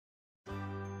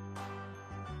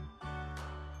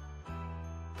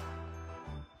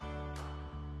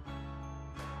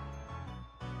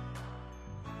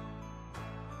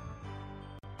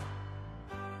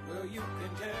Well, you can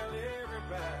tell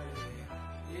everybody.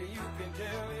 Yeah, you can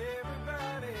tell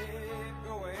everybody.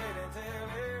 Go ahead and tell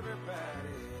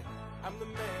everybody. I'm the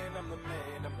man, I'm the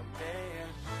man, I'm the man.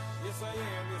 Yes, I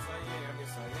am, yes, I am,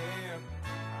 yes, I am.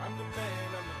 I'm the man,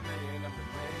 I'm the man, I'm the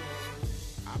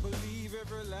man. I believe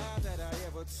every lie that I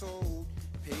ever told.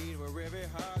 Paid for every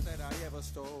heart that I ever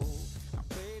stole. I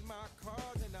played my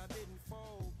cards and I didn't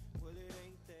fold. Well, it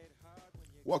ain't that hard when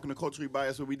you... Welcome to Culturally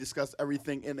Biased, where we discuss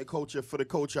everything in the culture for the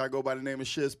culture. I go by the name of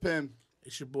Shiz Penn.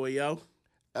 It's your boy, yo.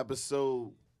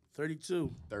 Episode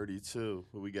 32. 32.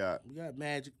 What we got? We got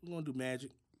Magic. We're gonna do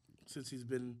Magic since he's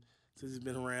been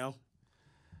around.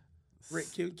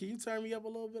 Rick, can you turn me up a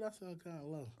little bit? I sound kind of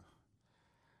low.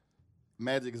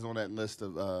 Magic is on that list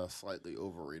of slightly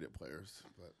overrated players,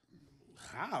 but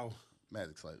How?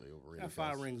 Magic's slightly overrated. Got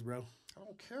 5 guys. rings, bro. I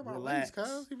don't care about Relax. rings,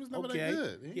 cuz. He was never Okay. that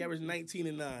good. He averaged 19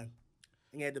 and 9. And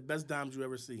he had the best dimes you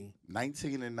ever seen.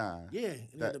 19 and 9. Yeah, and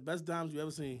he had the best dimes you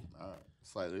ever seen. All right.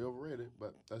 Slightly overrated,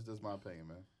 but that's just my opinion,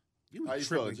 man. You How you was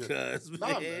tripping, feeling, cuz, Nah,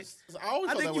 man. I always felt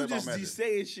I think that you way about just Magic.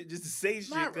 saying shit just to say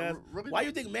shit, Nah, cuz. really? Why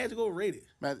you think Magic overrated?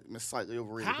 Magic is slightly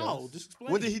overrated. How? cuz. Just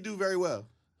explain. What did he do very well?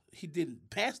 He didn't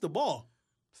pass the ball.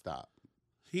 Stop.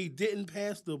 He didn't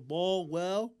pass the ball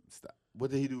well. Stop. What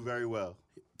did he do very well?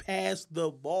 Pass the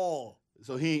ball.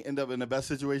 So he ain't end up in the best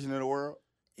situation in the world?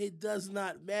 It does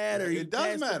not matter. It He does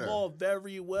passed matter. the ball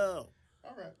very well.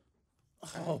 All right.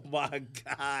 Oh my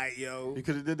God, yo. He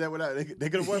could have did that without. They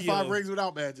could have won 5 Yo. rings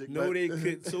without Magic. No, but they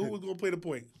could. So who was gonna play the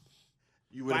point?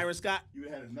 You would've- Byron Scott? You would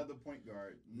have had another point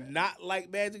guard. Not like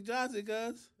Magic Johnson,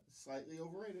 cuz. Slightly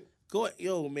overrated. Go ahead.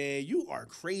 Yo, man, you are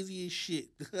crazy as shit.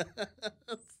 Man,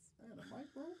 the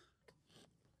mic, bro.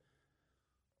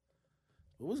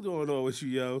 What's going on with you,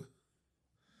 yo?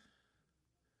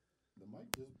 The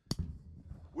mic just.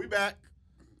 We back.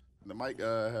 The mic had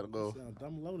a little Sound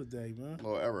dumb low today, man.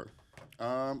 error.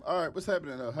 All right, what's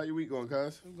happening? How your week going,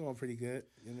 cuz? I'm going pretty good.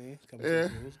 You know what I mean? Coming Yeah.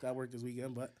 to the rules. Got work this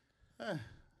weekend, but Eh,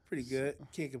 pretty good.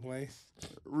 Can't complain.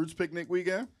 Roots picnic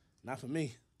weekend. Not for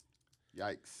me.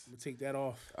 Yikes. I'm gonna take that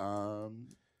off. I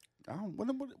don't.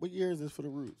 What year is this for the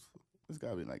Roots? It's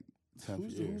gotta be like 10th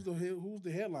Who's year.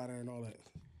 the headliner and all that?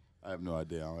 I have no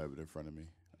idea. I don't have it in front of me.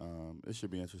 It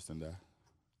should be interesting though.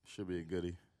 Should be a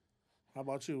goodie. How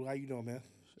about you? How you doing,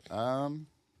 man?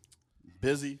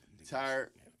 Busy, tired.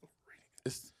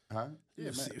 It's yeah,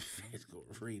 You see man. fans go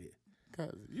read it.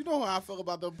 Cause you know how I feel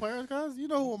about the players, cuz you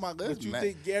know who on my list. But you man.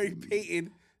 think Gary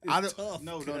Payton is I don't. tough?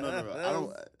 No.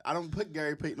 I don't put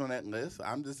Gary Payton on that list.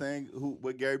 I'm just saying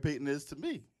what Gary Payton is to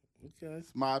me. Okay.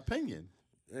 It's my opinion.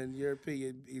 And your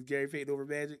opinion, is Gary Payton over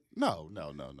Magic? No.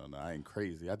 I ain't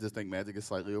crazy. I just think Magic is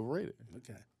slightly overrated.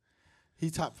 Okay. He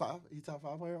top 5. He top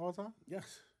 5 player all time. Yes.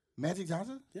 Magic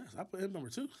Johnson. Yes. I put him number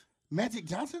 2. Magic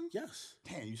Johnson. Yes.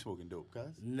 Damn, you smoking dope,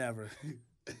 cuz. Never.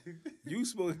 You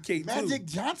smoking K2. Magic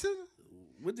Johnson.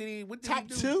 What did he Top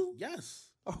do? 2?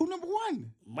 Yes. Who number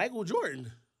 1? Michael Jordan.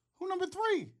 Who number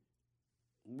 3?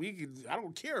 I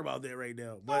don't care about that right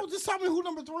now. But No, just tell me who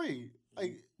number 3.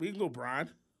 Like, we can go Bron.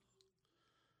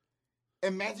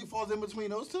 and Magic falls in between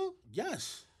those two.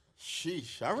 Yes.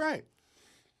 Sheesh. All right.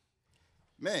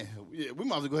 Man, we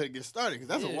might as well go ahead and get started because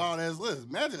that's a Yeah. wild ass list.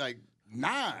 Magic like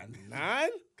 9. 9?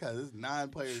 Because it's 9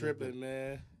 players. Tripping,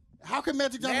 man. How can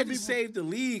Magic Johnson Magic saved the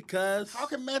league, cuz. How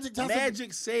can Magic Johnson?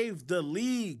 Magic saved the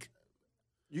league.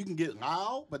 You can get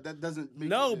loud, but that doesn't. Make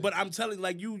No, it, but I'm telling you,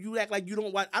 like you act like you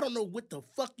don't watch. I don't know what the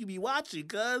fuck you be watching,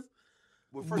 cuz.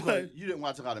 Well, first of all, you didn't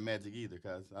watch a lot of Magic either,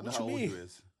 cuz I know What how you old mean? you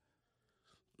is.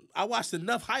 I watched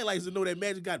enough highlights to know that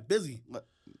Magic got busy.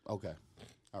 Okay,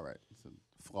 all right, it's a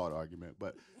flawed argument,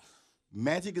 but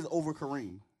Magic is over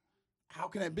Kareem. How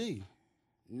can that be?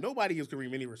 Nobody gives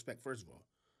Kareem any respect, first of all.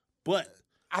 But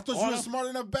I thought you were a smart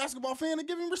enough basketball fan to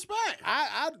give him respect.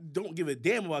 I don't give a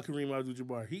damn about Kareem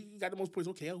Abdul-Jabbar. He got the most points.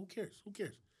 Okay, who cares? Who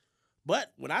cares?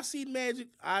 But when I see Magic,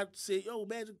 I say, yo,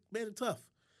 Magic tough.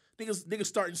 Niggas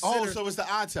starting center. Oh, so it's the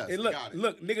eye test. And Got it.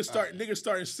 look, niggas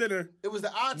starting center. It was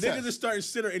the eye Niggas test. is starting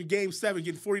center in game 7,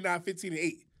 getting 49, 15, and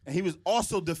 8. And he was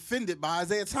also defended by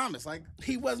Isaiah Thomas. Like,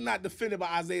 He was not defended by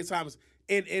Isaiah Thomas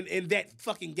in that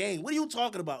fucking game. What are you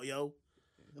talking about, yo?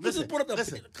 listen, Just put up the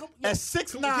listen. yo, At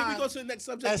 6'9", Can we go to the next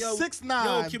subject, at yo?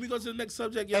 6'9", Yo, can we go to the next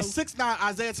subject, yo? at 6'9",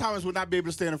 Isaiah Thomas would not be able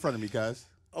to stand in front of me, guys.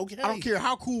 Okay. I don't care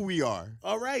how cool we are.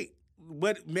 All right.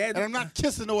 But Magic, And I'm not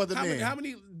kissing no other man. how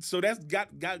many so that's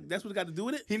that's what it got to do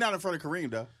with it? He not in front of Kareem,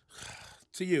 though.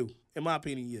 To you, in my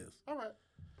opinion, he is. All right.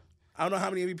 I don't know how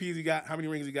many MVPs he got, how many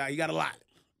rings he got. He got a lot.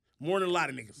 More than a lot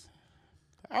of niggas.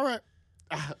 All right.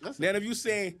 Listen. Now, if you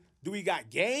saying, do we got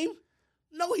game?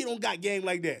 No, he don't got game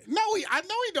like that. No, I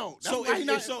know he don't. That's So why he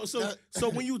not, so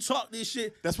when you talk this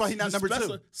shit, That's why he not you number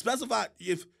two. Specify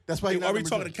if That's why he not are we number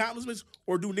talking two. accomplishments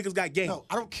or do niggas got game? No,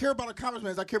 I don't care about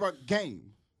accomplishments. I care about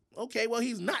game. Okay, well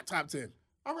he's not top 10,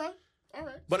 All right.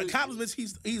 but So- accomplishments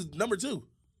he's number 2.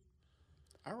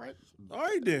 All right. All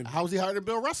right then. How's he higher than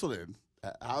Bill Russell then?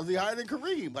 How's he higher than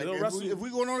Kareem? Like Bill if, Russell- if we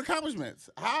going on accomplishments,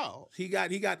 how? He got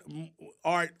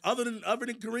all right. Other than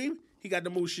Kareem, he got the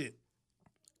most shit.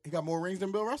 He got more rings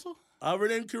than Bill Russell? Other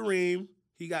than Kareem,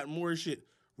 he got more shit.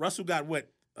 Russell got what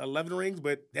 11 rings,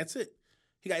 but that's it.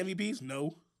 He got MVPs?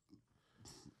 No.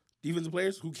 Defensive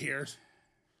players? Who cares?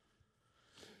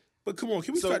 But come on,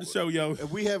 can we So, start the show, yo?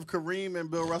 If we have Kareem and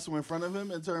Bill Russell in front of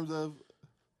him in terms of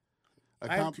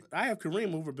I have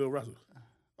Kareem over Bill Russell.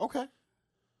 okay.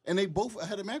 And they both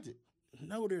ahead of Magic.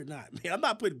 No, they're not, man. I'm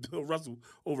not putting Bill Russell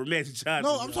over Magic Johnson.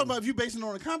 No, I'm yo. talking about if you basing it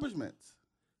on accomplishments.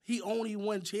 He only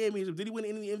won championships. Did he win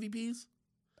any MVPs?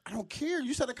 I don't care.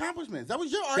 You said accomplishments. That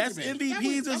was your That's argument.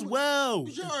 MVPs as well. That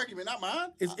was your argument, not mine.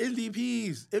 It's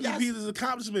MVPs. MVPs is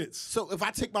accomplishments. So if I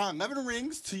take my 11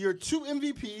 rings to your 2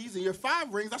 MVPs and your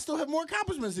 5 rings, I still have more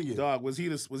accomplishments than you. Dog, was he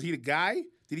the guy?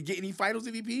 Did he get any finals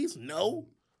MVPs? No.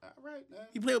 All right, man.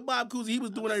 He played with Bob Cousy. He was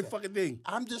doing every fucking thing.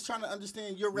 I'm just trying to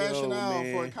understand your rationale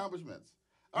man. for accomplishments.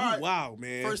 All right. Wow,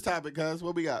 man. First topic, cuz.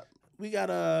 What we got? We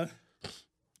got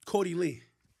Cody Lee.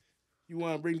 You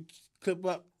want to bring the clip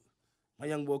up? My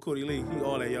young boy Cody Lee. He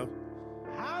all that, yo.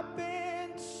 I've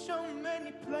been to so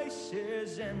many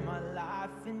places in my life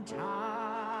and time.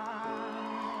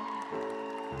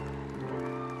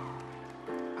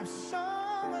 I've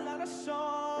sung a lot of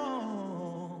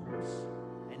songs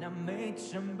and I made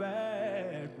some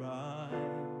bad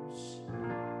rhymes.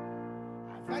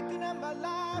 I've acted out my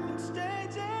life in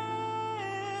stages,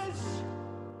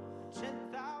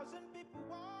 10,000 people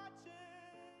watching.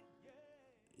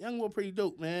 Yeah. Young boy pretty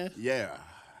dope, man. Yeah.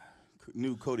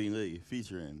 New Cody Lee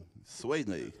featuring Sway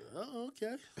Lee. Oh,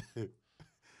 okay.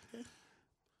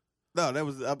 No, that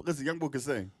was, listen, Young Boy can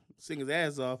sing. Sing his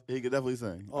ass off. He could definitely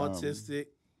sing. Autistic,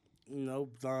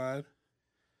 blind.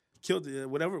 Killed it.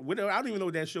 Whatever. I don't even know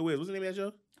what that show is. What's the name of that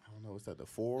show? I don't know. Is that the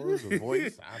Four? The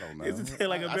Voice? I don't know. Is it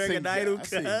like I American seen- Idol? I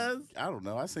seen- Cuz? I don't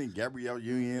know. I seen Gabrielle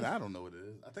Union. I don't know what it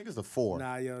is. I think it's the Four.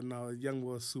 Nah, yo, no. Young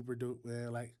boy is super dope,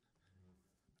 man. Like,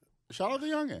 Shout out to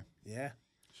Youngin. yeah.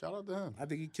 Shout out to him. I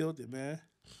think he killed it, man.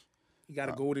 He got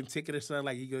a golden ticket or something.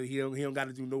 Like, he don't got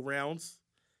to do no rounds.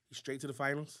 He's straight to the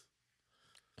finals.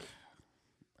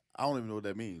 I don't even know what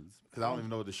that means because I don't even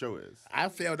know what the show is. I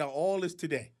found out all this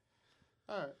today.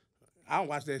 All right. I don't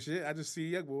watch that shit. I just see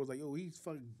Young boy. I was like, yo, he's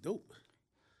fucking dope.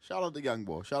 Shout out to Young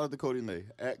Boy. Shout out to Cody Lee.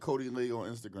 At Cody Lee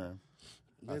on Instagram.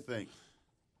 I think.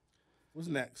 What's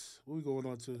next? What we going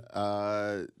on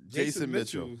to? Jason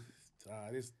Mitchell.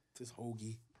 This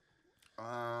hoagie.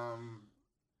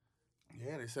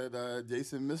 Yeah, they said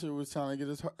Jason Mitchell was trying to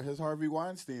get his Harvey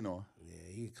Weinstein on. Yeah,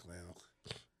 he a clown.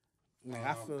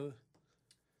 Man,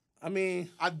 I mean,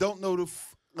 I don't know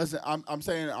listen. I'm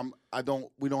saying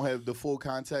we don't have the full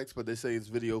context, but they say it's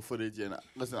video footage, and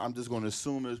listen, I'm just going to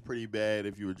assume it's pretty bad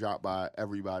if you were dropped by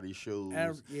everybody, shows,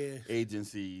 yeah.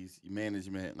 agencies,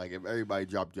 management. Like if everybody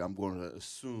dropped you, I'm going to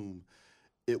assume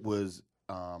it was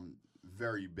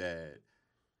very bad.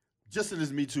 Just in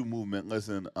this Me Too movement,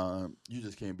 listen, you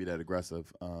just can't be that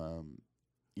aggressive.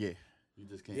 Yeah, you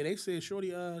just can't. Yeah, they said Shorty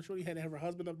had to have her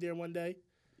husband up there one day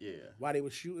Yeah, while they were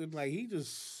shooting. Like he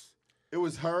just it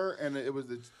was her, and it was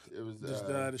the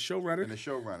showrunner. and the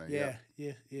showrunner. Yeah.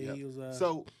 Yep. He was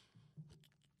So like,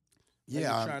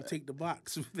 yeah, trying to take the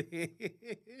box.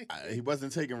 he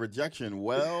wasn't taking rejection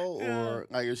well, or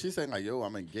like if she's saying like, "Yo,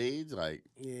 I'm engaged," like,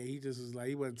 Yeah, he just was like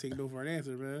he wasn't taking no for an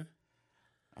answer, man.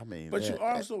 I mean, But it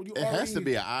has to already-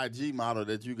 be an IG model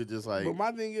that you could just like. But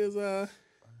my thing is,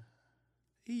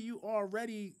 you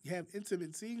already have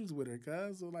intimate scenes with her,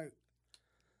 cuz. So like,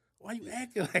 why you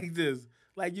acting like this?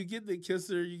 Like you get to kiss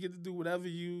her, you get to do whatever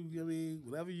you.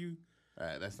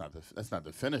 That's not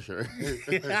the finisher.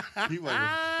 he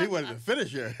wasn't the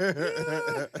finisher.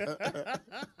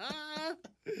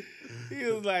 He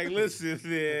was like, listen,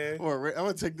 man. Or I'm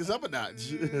gonna take this up a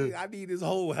notch. I need this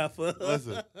whole heifer.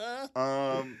 Listen,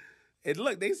 And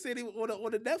look, they said he,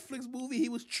 on the Netflix movie he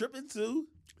was tripping too.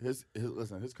 his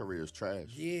career is trash.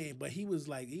 Yeah, but he was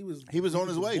on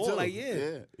his way too. Like,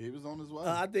 yeah. He was on his way.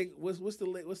 I think what's the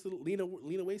Lena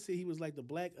Waithe said he was like the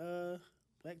black Tom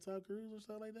Cruise or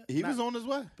something like that. He was on his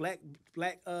way. Black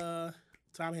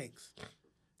Tom Hanks,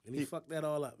 and he fucked that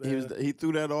all up. Man. He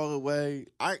threw that all away.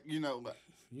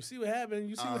 You see what happened?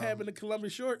 You see what happened to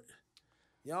Columbus Short?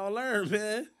 Y'all learn,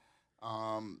 man.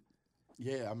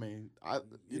 Yeah, I mean,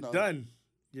 You're done.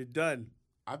 You're done.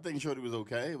 I think Shorty was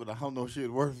okay, but I don't know if she was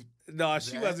worth. No,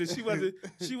 she That- wasn't.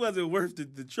 She wasn't worth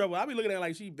the trouble. I be looking at her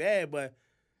like she bad, but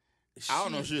I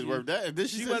don't know if she was worth that. And then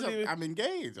she, she said wasn't something, even- I'm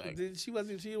engaged. Like, She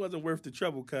wasn't worth the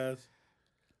trouble, cuz.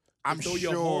 I'm Throw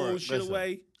sure. your whole shit listen,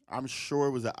 away. I'm sure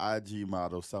it was an IG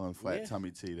model selling flat Yeah.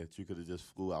 tummy tea that you could have just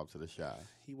flew out to the shop.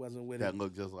 He wasn't with That it.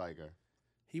 looked just like her.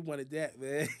 He wanted that,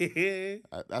 man.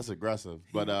 That's aggressive.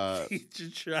 But he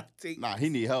just try to take. nah, he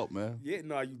need help, man. Yeah,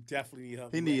 no, you definitely need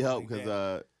help. He You need gotta help take because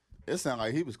that. it sounded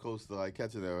like he was close to like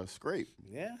catching a scrape.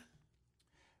 Yeah.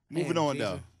 Moving Man, on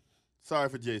Jason. though. Sorry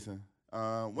for Jason.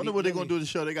 Wonder Meek what they Millie. gonna do to the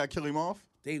show. They got to kill him off.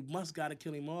 They must gotta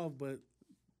kill him off, but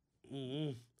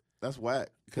That's whack.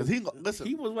 Because he listen.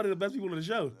 he was one of the best people on the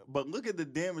show. But look at the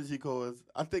damage he caused.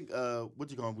 I think what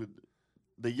you call him with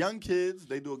the young kids.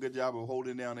 They do a good job of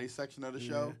holding down a section of the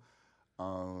show.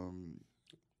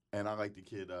 And I like the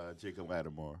kid Jacob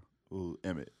Lattimore, who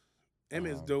Emmett.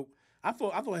 Emmett's dope. I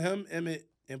thought him, Emmett,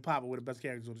 and Papa were the best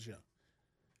characters on the show.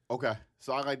 Okay,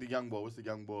 so I like the young boy. What's the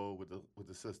young boy with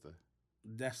the sister?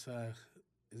 That's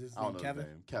is his I don't name know Kevin?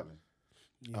 his name. Kevin.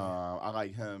 Yeah. I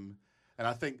like him, and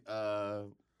I think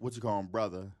what you call him,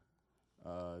 brother.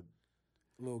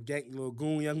 Little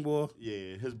goon young boy.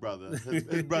 Yeah, his brother.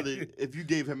 His brother. If you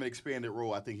gave him an expanded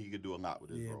role, I think he could do a lot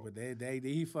with his Yeah, role. but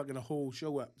he fucking the whole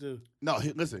show up too. No,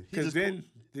 listen. He Because just then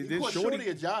he caught Shorty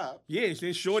a job. yeah,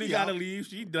 then Shorty She gotta out. leave.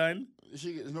 She done.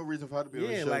 There's no reason for her to be on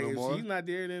the Yeah, show like no if more. she's not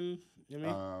there, then I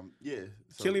mean, Yeah.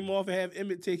 So, kill him off and have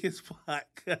Emmett take his spot.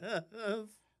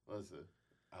 Listen.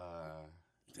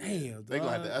 Damn, They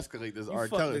gonna have to dog. escalate this You R.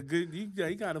 fucked Kelly. the good.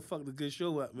 You gotta fuck the good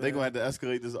show up, man. They gonna have to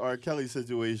escalate this R. Kelly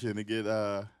situation to get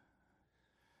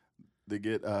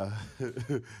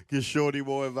get Shorty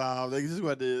more involved. They just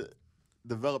want to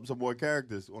develop some more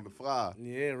characters on the fly.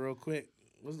 Yeah, real quick.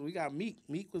 We got Meek.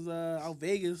 Meek was out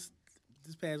Vegas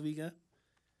this past weekend,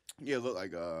 Yeah, look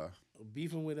like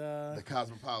beefing with the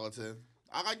Cosmopolitan.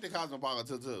 I like the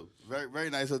Cosmopolitan too. Very very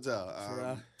nice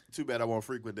hotel. Too bad I won't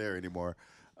frequent there anymore.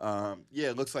 Yeah,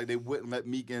 it looks like they wouldn't let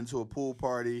Meek into a pool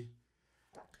party.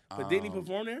 But didn't he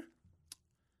perform there?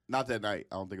 Not that night.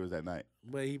 I don't think it was that night.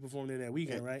 But he performed there that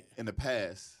weekend, right? In the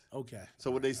past. Okay.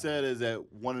 So what they said is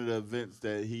that one of the events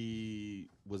that he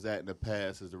was at in the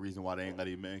past is the reason why they ain't let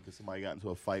him in because somebody got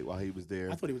into a fight while he was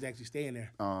there. I thought he was actually staying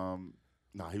there.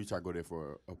 Nah, he was trying to go there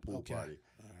for a pool Okay. party.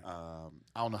 I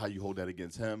don't know how you hold that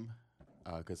against him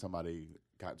because somebody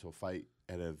got into a fight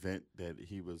at an event that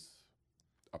he was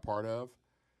a part of.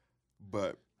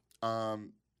 But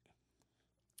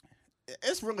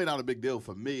it's really not a big deal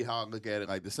for me how I look at it.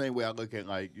 Like the same way I look at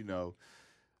like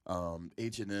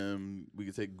H&M, we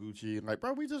could take Gucci, and like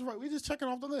bro, we just checking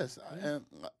off the list. And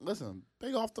listen,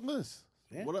 they off the list.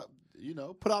 Yeah. What up?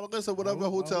 Put out a list of whatever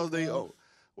hotels they oh. own.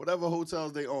 Whatever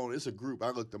hotels they own, it's a group. I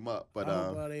looked them up, but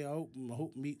I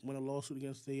hope Meek win a lawsuit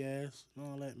against their ass and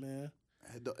all that, man.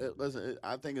 listen,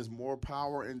 I think it's more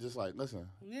power in just like listen.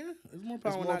 Yeah, it's more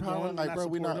power. It's more not power. going, Like, not bro,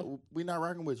 supporting we not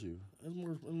rocking with you,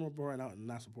 them. It's more power out and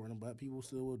not supporting them, but people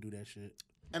still will do that shit.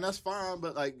 and that's fine.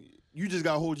 But like, you just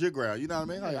gotta hold your ground. You know what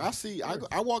I mean? Like, I see,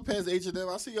 I walk past H&M.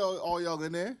 I see all y'all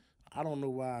in there. I don't know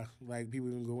why like people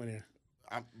even go in there.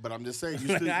 But I'm just saying,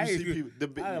 you still I you ain't- see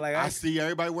people. I I see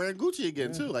everybody wearing Gucci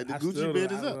again too. Like the I Gucci still bid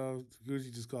don't- is I- up. well,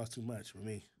 Gucci just costs too much for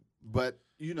me. But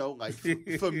like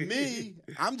for me,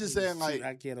 I'm just saying like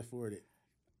I can't afford it.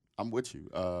 I'm with you.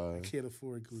 I can't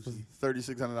afford Gucci.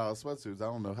 $3,600 sweatsuits. I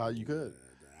don't know how you could.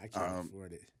 I can't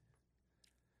afford it.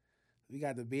 We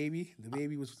got the baby. The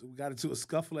baby we got into a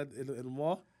scuffle in the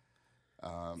mall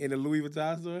in the Louis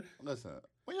Vuitton store. Listen,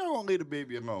 when y'all gonna leave the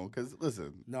baby alone? Because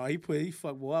listen, No, he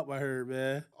fucked boy up. I heard,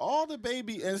 man. all the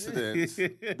baby incidents,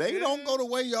 they don't go the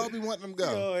way y'all be wanting them to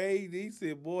go. Yo, hey, he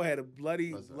said, boy had a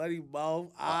bloody mouth.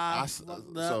 Fucked up.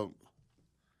 So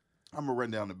I'm gonna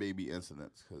run down the baby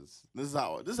incidents because this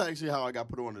is actually how I got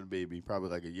put on to the baby probably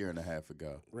like a year and a half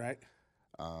ago. Right.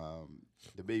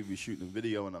 The baby was shooting a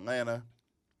video in Atlanta.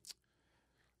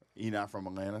 He not from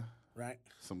Atlanta. Right.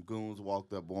 Some goons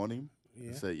walked up on him Yeah.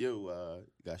 and said, "Yo, you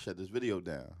gotta shut this video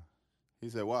down." He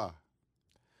said, "Why?"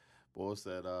 Boy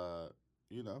said,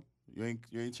 you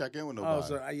ain't check in with nobody." Oh,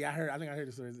 so yeah, I think I heard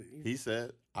the story. He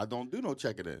said, "I don't do no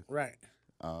checking in." Right.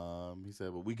 He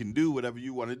said, "But we can do whatever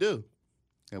you want to do."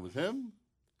 It was him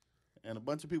and a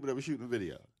bunch of people that were shooting the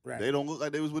video. Right. They don't look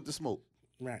like they was with the smoke.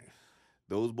 Right.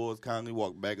 Those boys kindly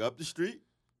walked back up the street,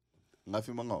 and left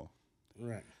him alone.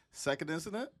 Right. Second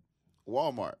incident,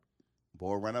 Walmart.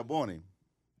 Boy ran up on him.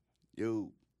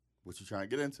 "Yo, what you trying to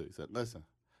get into?" He said, "Listen,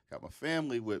 got my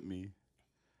family with me.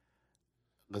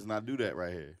 Let's not do that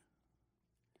right here."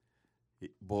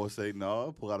 Boy say,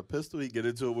 "No," pull out a pistol. He get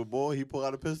into it with boy. He pull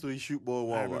out a pistol. He shoot boy at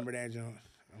Walmart. I remember that, John.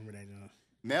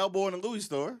 Now born in the Louis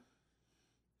store.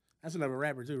 That's another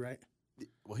rapper too, right?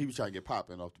 Well, he was trying to get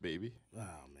popping off the baby. Oh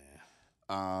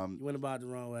man, you went about it the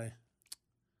wrong way.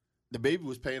 The baby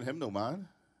was paying him no mind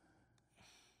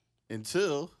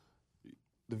until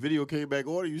the video came back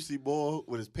on. You see boy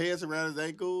with his pants around his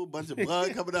ankle, bunch of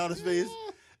blood coming out his face,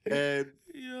 and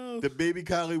Yo, the baby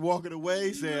kindly walking away,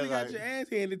 you saying really got like, your ass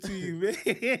handed to you, man.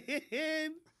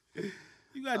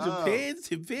 You got your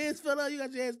pants fell out. You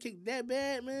got your ass kicked that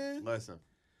bad, man. "Listen,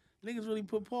 Niggas really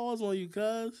put paws on you,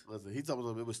 cuz. listen." He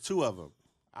told me it was two of them.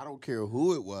 I don't care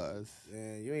who it was.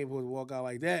 Man, you ain't supposed to walk out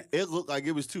like that. It looked like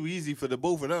it was too easy for the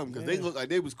both of them because they Yeah. looked like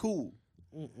they was cool.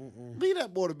 Leave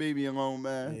that boy the baby alone,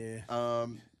 man. Yeah.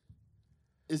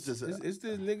 It's just It's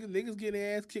this niggas getting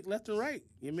their ass kicked left and right.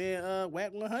 Your man,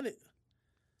 Whack 100.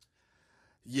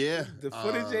 yeah. The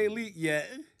footage ain't leaked yet.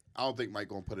 I don't think Mike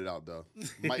gonna put it out though.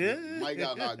 Mike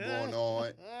got a lot going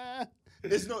on.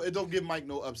 It don't give Mike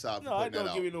no upside. No, for I putting that don't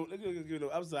out. give you no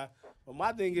upside. But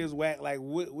my thing is, Whack, like,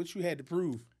 what you had to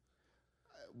prove?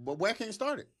 But Wack can't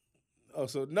start it. Oh,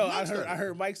 so no, Mike I started.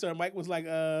 heard Mike started. Mike was like,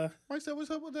 Mike said,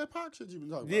 "What's up with that Pac shit you been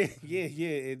talking yeah, about?"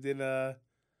 yeah. And then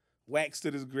Whack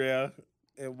stood his ground,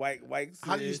 and Mike said,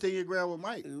 How do you stay your ground with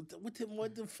Mike? What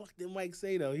the fuck did Mike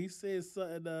say though? He said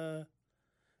something.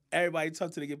 Everybody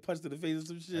tough till they get punched in the face or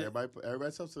some shit. Everybody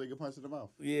tough so they get punched in the mouth.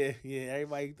 Yeah.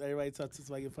 Everybody tough till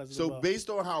somebody get punched in the So mouth. based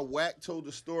on how Wack told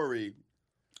the story,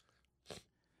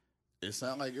 it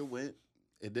sounded like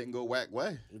it didn't go Wack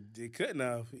way. It couldn't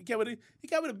have. He got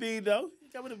with a bean though. He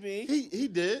got with a bean. He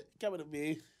did. Got with a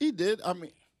bean. He did. I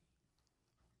mean,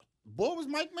 boy was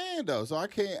Mike man though, so I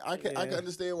can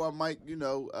understand why Mike,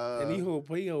 And he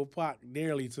hold Pac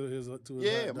nearly to his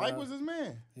yeah, heart, Mike dog. was his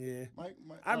man. Yeah. Mike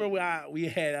I remember when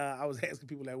I was asking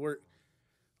people at work,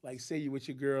 like, say you with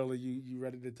your girl and you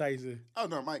ready to Tyson, Oh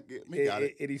no, Mike, we got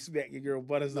it. and he smacked your girl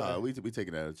butter. No, we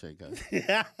taking that out of the chain, cuz.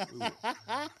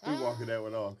 We walking that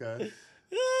one off, cuz.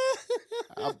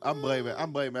 I'm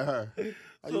blaming her.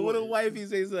 So what if wifey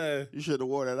say something? You should have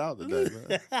wore that out today,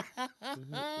 man.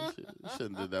 You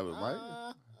shouldn't have did that with Mike.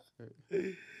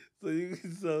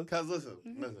 So Cause listen.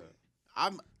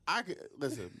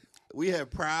 Listen. We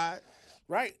have pride.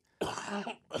 right.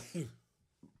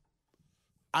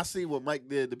 I see what Mike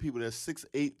did to people that's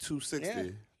 6'8",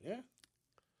 260. Yeah.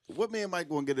 What me and Mike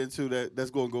gonna get into that's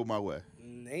gonna go my way?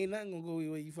 Ain't nothing gonna go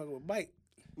your way. You fucking with Mike.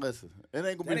 Listen, it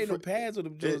ain't gonna That be ain't no pads on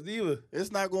them Joes either.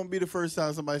 It's not gonna be the first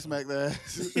time somebody smacked their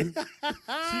ass. She gonna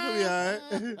be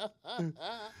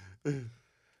alright.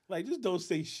 Like, just don't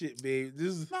say shit, babe.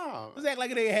 Just No, act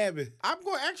like it ain't happened. I'm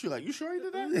gonna ask you like, you sure he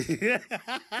did that?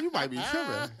 You might be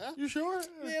tripping. You sure?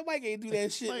 Man, Mike ain't do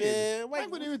that shit, Mike, man.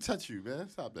 Mike wouldn't even touch you, man.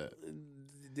 Stop that.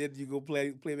 Then you go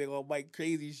play back on Mike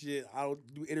crazy shit. I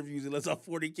don't do interviews unless I'm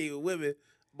 40K with women.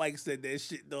 Mike said that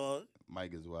shit, dog.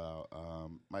 Mike is wild.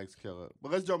 Mike's killer.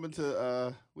 But let's jump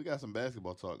into we got some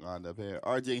basketball talk lined up here.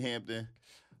 RJ Hampton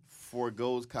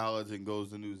forgoes college and goes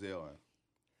to New Zealand.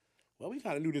 Well, we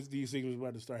kind of knew these things was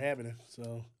about to start happening.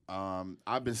 So,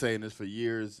 I've been saying this for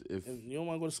years. If if you don't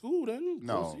want to go to school, then go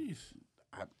No. overseas.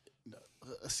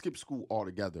 skip school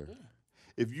altogether.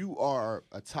 If you are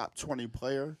a top 20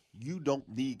 player, you don't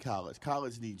need college.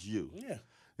 College needs you. Yeah.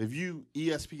 If you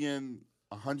ESPN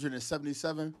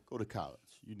 177, go to college.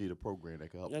 You need a program that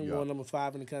can help Young you boy out. number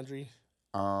 5 in the country.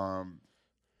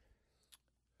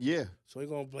 Yeah. So he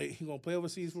gonna play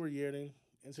overseas for a year, then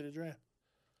enter the draft.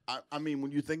 I mean,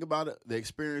 when you think about it, the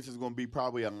experience is going to be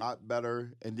probably a lot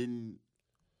better. And then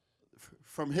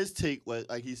from his take,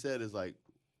 like he said, is like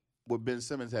what Ben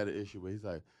Simmons had an issue with. He's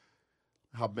like,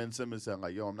 how Ben Simmons said,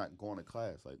 like, yo, I'm not going to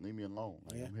class. Like, leave me alone.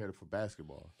 Like, Yeah. I'm here for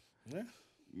basketball. Yeah.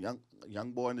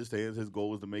 Young boy understands his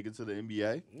goal is to make it to the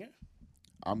NBA. Yeah.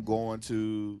 I'm going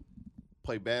to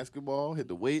play basketball, hit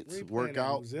the weights, Where he work playing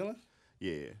at, out. New Zealand?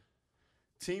 Yeah.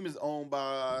 Team is owned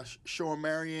by Sean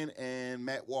Marion and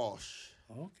Matt Walsh.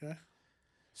 Okay.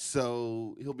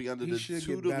 So he'll be under He the should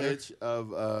get tutelage of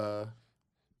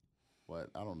what?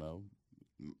 I don't know.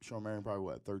 Sean Marion probably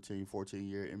what, 13,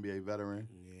 14-year NBA veteran.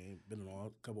 Yeah, been in a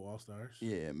couple All-Stars.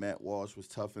 Yeah, Matt Walsh was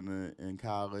tough in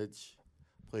college.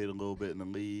 Played a little bit in the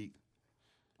league.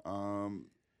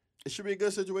 It should be a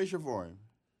good situation for him.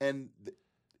 And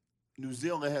New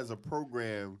Zealand has a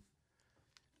program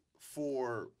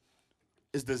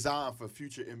it's designed for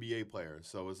future NBA players.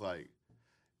 So it's like,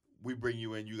 we bring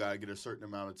you in, you got to get a certain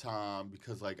amount of time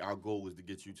because, like, our goal is to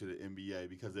get you to the NBA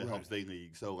because it helps their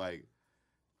league. So, like,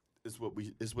 it's what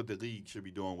the league should be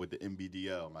doing with the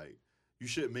NBDL. Like, you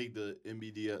shouldn't make the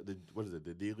NBDL, the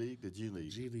D League? The G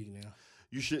League. G League now.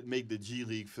 You shouldn't make the G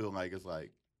League feel like it's,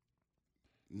 like,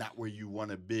 not where you want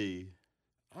to be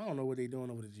I don't know what they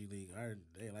doing over the G League.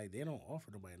 They don't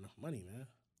offer nobody enough money, man.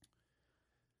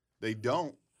 They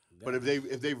don't. But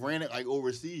if they ran it like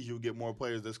overseas, you'll get more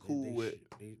players that's cool with.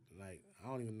 I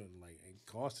don't even know, like, it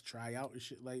costs to try out and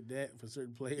shit like that for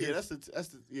certain players. Yeah, that's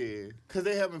the because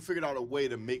they haven't figured out a way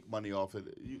to make money off of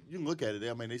it. You can look at it.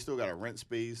 I mean, they still got a rent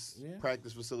space,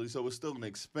 practice facility, so it's still an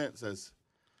expense that's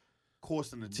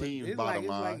costing the team bottom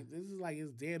line.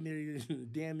 It's damn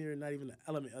near not even an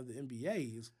element of the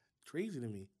NBA. It's crazy to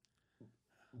me.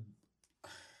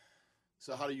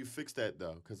 So how do you fix that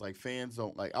though? Because like fans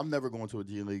don't like. I'm never going to a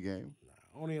G League game.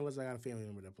 Nah, only unless I got a family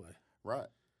member that play. Right.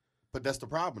 But that's the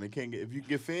problem. They can't get if you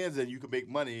get fans and you can make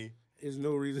money. There's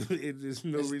no reason. There's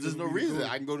no reason.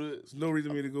 I can go to. There's no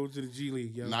reason for me to go to the G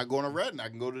League. Yo. Not going to Redden. I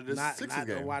can go to the Sixers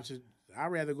game. I'd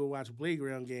rather go watch a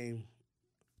playground game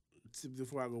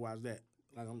before I go watch that.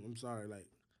 Like I'm sorry. Like.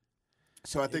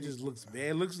 So I think it just looks bad.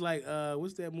 It looks like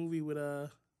what's that movie with damn,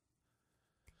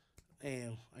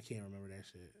 I can't remember that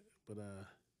shit. But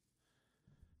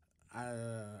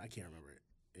I can't remember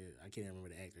it. I can't remember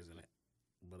the actors in it.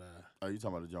 But are you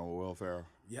talking about the John Welfare?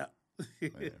 Yep. I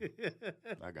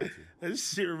got you. That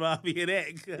shit remind me of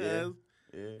that, cause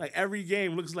like every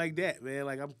game looks like that, man.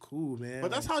 Like I'm cool, man.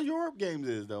 But that's how Europe games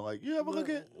is, though. Like you ever look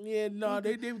at? Yeah, no,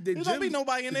 they there don't be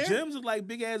nobody in there. The gyms are like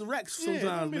big ass wrecks sometimes.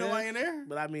 There don't be man. nobody in there.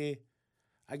 But I mean,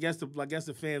 I guess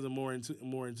the fans are more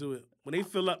into it. When they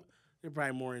fill up, they're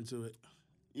probably more into it.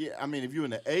 Yeah, I mean, if you're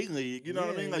in the A League, you know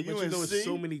what I mean? Like but you know, it's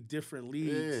so many different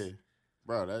leagues. Yeah,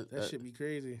 bro, that should be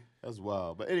crazy. That's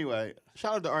wild. But anyway,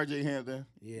 shout out to RJ Hampton.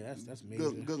 Yeah, that's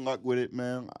amazing. Good luck with it,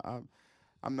 man. I'm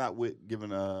not with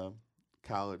giving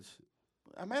college.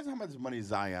 Imagine how much money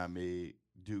Zion made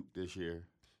Duke this year.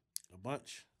 A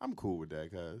bunch. I'm cool with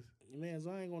that, cuz. Man,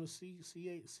 Zion going to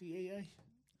CAA.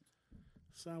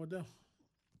 Sign with them.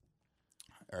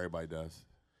 Everybody does,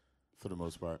 for the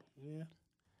most part. Yeah.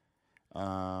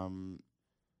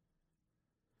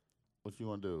 What you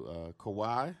want to do?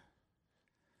 Kawhi?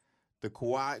 The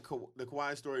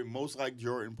Kawhi story, most like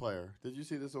Jordan player. Did you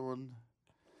see this on?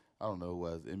 I don't know who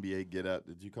it was. NBA Get Up.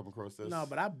 Did you come across this? No,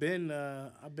 but I've been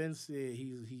said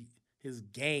his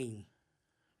game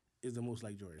is the most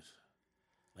like Jordan's.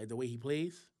 Like the way he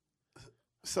plays.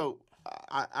 So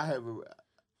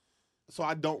so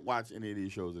I don't watch any of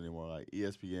these shows anymore, like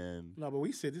ESPN. No, but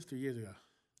we said this 3 years ago.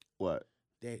 What?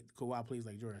 That Kawhi plays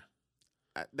like Jordan.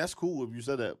 That's cool if you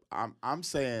said that. I'm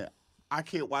saying I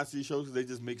can't watch these shows because they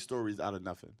just make stories out of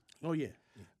nothing. Oh yeah.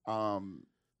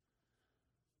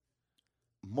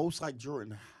 Most like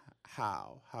Jordan.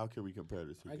 How can we compare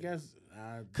this? I guess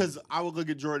because I would look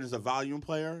at Jordan as a volume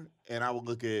player, and I would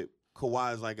look at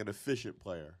Kawhi as like an efficient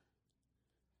player.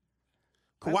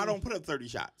 Kawhi don't put up 30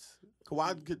 shots.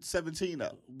 Kawhi get 17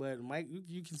 up. But Mike,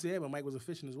 you can say that, but Mike was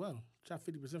efficient as well. Shot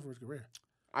 50% for his career.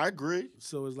 I agree.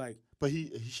 So it's like, but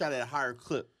he shot at a higher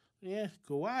clip. Yeah,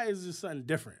 Kawhi is just something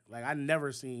different. Like I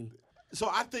never seen. So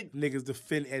I think niggas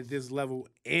defend at this level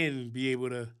and be able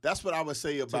to. That's what I would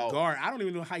say about guard. I don't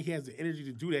even know how he has the energy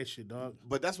to do that shit, dog.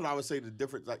 But that's what I would say. The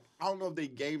difference, like I don't know if they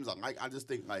games are like. I just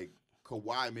think like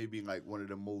Kawhi may be like one of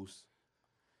the most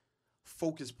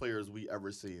focused players we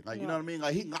ever seen. Like you know what I mean?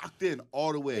 Like he locked in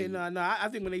all the way. Yeah, no. I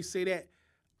think when they say that,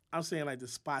 I'm saying like the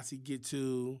spots he get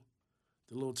to,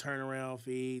 the little turnaround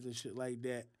fades and shit like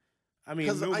that. I mean,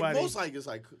 nobody. Like, most like it's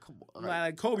like, come on,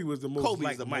 like Kobe was the most. Kobe's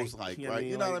like the Mike, most like, you right?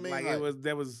 You know what I mean? Like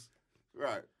that was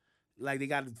right. Like they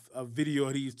got a video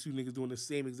of these two niggas doing the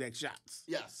same exact shots.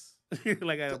 Yes.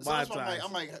 Like at a montage.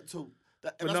 I'm like, so.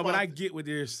 But I get what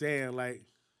they're saying. Like,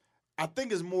 I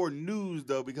think it's more news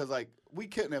though because like we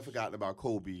couldn't have forgotten about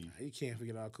Kobe. You can't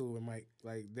forget about Kobe and Mike.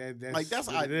 Like that's like that's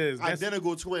what it is.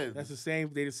 Identical twins. That's the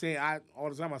same. They the same. All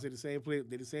the time I say the same player.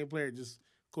 They the same player. Just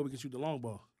Kobe can shoot the long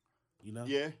ball. You know.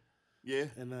 Yeah. Yeah.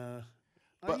 And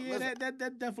but yeah, listen,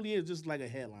 that definitely is just like a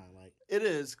headline. Like it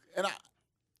is, and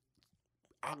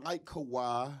I like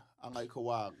Kawhi. I like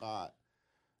Kawhi a lot.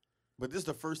 But this is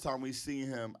the first time we've seen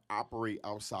him operate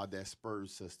outside that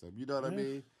Spurs system. You know what I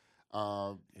mean?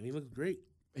 And he looks great.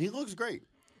 He looks great.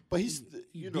 But he's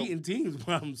beating teams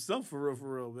by himself for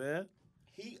real, man.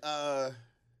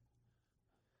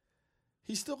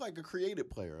 He's still like a creative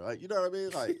player. Like you know what I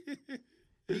mean? Like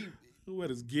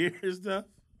what his gear and stuff?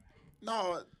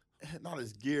 No, not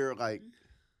his gear. Like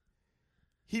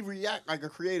he react like a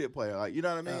creative player. Like you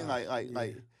know what I mean?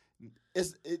 Like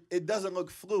it doesn't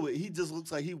look fluid. He just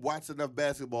looks like he watched enough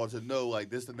basketball to know like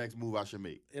this is the next move I should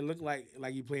make. It looked like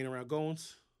he playing around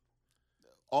Goins.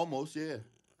 Almost, yeah.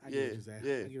 I get what you're saying.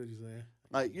 Yeah. I get what you're saying.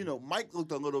 Like Mike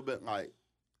looked a little bit like.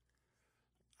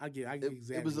 I get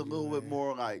exactly. It was a little bit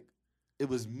more like it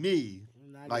was me,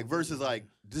 like versus like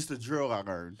just the drill I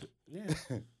learned. Yeah.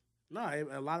 No,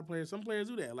 a lot of players. Some players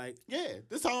do that. Like Yeah,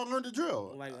 this how I learned the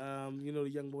drill. the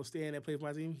young boy Stan that plays for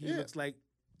my team. He Yeah. looks like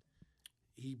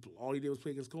all he did was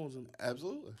play against Cones and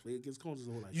Absolutely. play against Cones his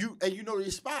whole life. You know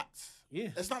these spots. Yeah.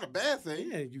 It's not a bad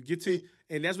thing. Yeah, you get to,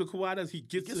 and that's what Kawhi does. He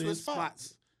gets to his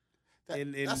spots.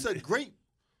 And That's a great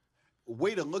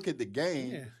way to look at the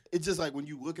game. Yeah. It's just like when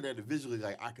you looking at it visually,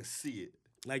 like I can see it.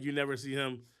 Like you never see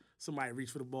him. Somebody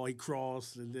reach for the ball, he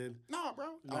cross, and then Nah,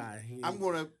 bro. Nah, I'm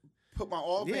gonna put my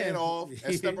off Yeah. hand off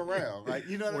and step around. Like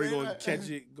you know what or I he mean? gonna catch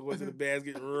it, go into the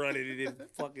basket, run it, and then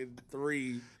fucking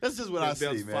three. That's just what I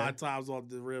see, man. 5 times off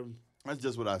the rim. That's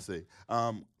just what I see.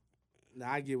 Nah,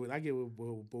 I get what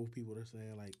both people are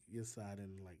saying, like your side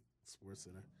and like Sports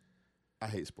Center. I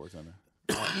hate SportsCenter.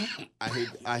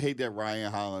 I hate that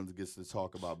Ryan Hollins gets to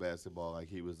talk about basketball like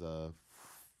he was a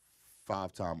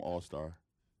 5-time All-Star.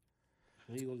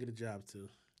 He gonna get a job too.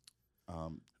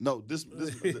 No, but this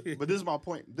is my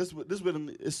point. This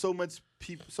is so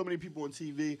many people on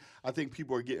TV. I think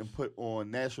people are getting put on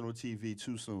national TV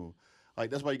too soon. Like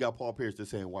that's why you got Paul Pierce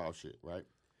just saying wild shit, right?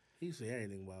 He say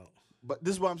anything about. But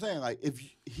this is what I'm saying. Like if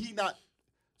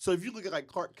you look at like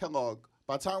Clark Kellogg,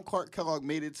 by the time Clark Kellogg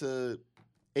made it to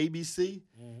ABC,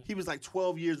 he was like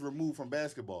 12 years removed from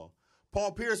basketball.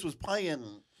 Paul Pierce was playing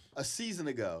a season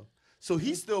ago. So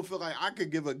he still feel like I could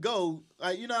give a go,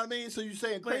 like you know what I mean. So you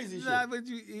saying crazy shit? Nah, but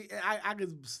I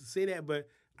could say that, but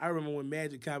I remember when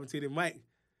Magic commentated Mike.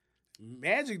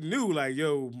 Magic knew like,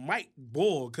 yo, Mike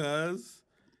ball, cuz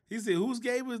he said, "Whose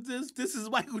game is this? This is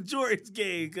Michael Jordan's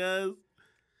game, cuz."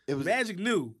 Magic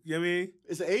knew, you know what I mean?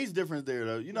 It's an age difference there,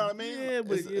 though. You know what I mean? Yeah,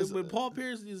 but Paul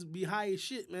Pierce just be high as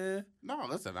shit, man. No,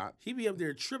 listen, He be up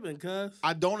there tripping, cuz.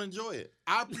 I don't enjoy it.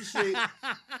 I appreciate.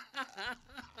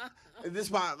 This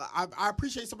is why I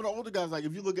appreciate some of the older guys. Like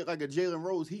if you look at like a Jalen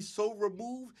Rose, he's so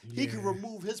removed. He can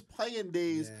remove his playing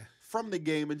days from the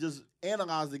game and just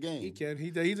analyze the game. He can. He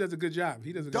does a good job.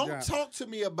 He does a good job. Don't talk to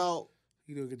me about.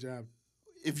 He do a good job.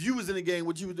 If you was in the game,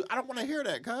 what you would do? I don't want to hear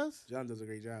that, cuz. John does a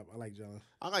great job. I like John.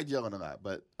 I like Jalen a lot,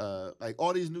 but like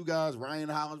all these new guys, Ryan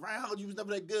Hollins, you was never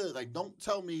that good. Like, don't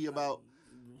tell me about.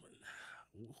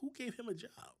 Who gave him a job?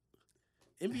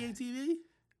 NBA TV.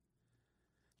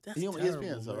 That's He on terrible,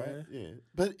 ESPN, so man. right? Yeah,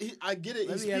 but I get it. He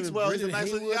Maybe speaks having well. He's a Brendan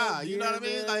nice looking Haywood guy. up You know what I there,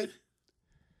 mean? man. Like,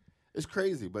 it's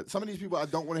crazy. But some of these people I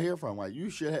don't want to hear from. Like,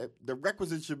 you should have the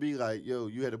requisite should be like, yo,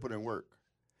 you had to put in work.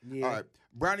 Yeah. All right,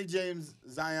 Bronny James,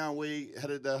 Zion Wade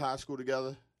headed to high school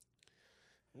together.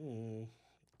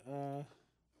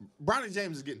 Bronny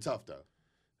James is getting tough though.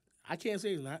 I can't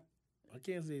say he's not. I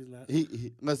can't say he's not.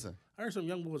 He listen. I heard some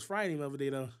young boys frying him the other day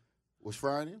though. Was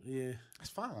frying him? Yeah. That's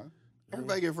fine.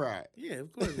 Everybody get fried. Yeah,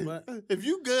 of course. But If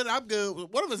you good, I'm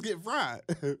good. One of us get fried.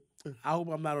 I hope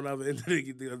I'm not on the other end of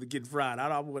the getting fried.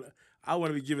 I want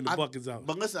to be giving the buckets out.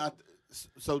 But listen, this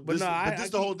is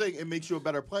the whole thing. It makes you a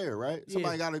better player, right? Yeah.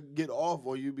 Somebody got to get off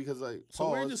on you because like. So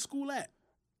where's pause. the school at?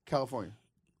 California.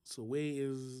 So Wade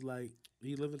is like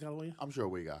he lives in California. I'm sure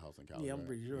we got a house in California. Yeah, I'm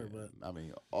pretty sure, but I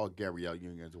mean, all Gabrielle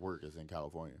Union's work is in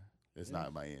California. It's not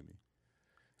in Miami.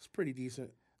 it's pretty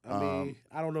decent. I mean,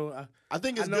 I don't know. I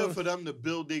think it's I know- good for them to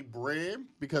build their brand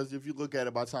because if you look at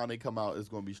it, by the time they come out, it's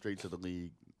going to be straight to the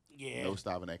league. Yeah. No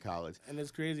stopping at college. And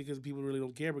it's crazy because people really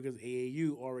don't care because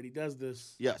AAU already does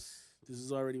this. Yes. This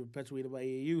is already perpetuated by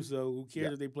AAU, so who cares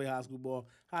Yeah. if they play high school ball?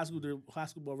 High school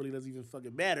ball really doesn't even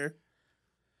fucking matter.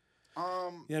 You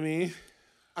know what I mean?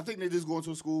 I think they just go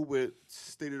into a school with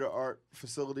state-of-the-art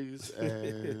facilities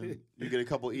and you get a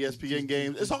couple ESPN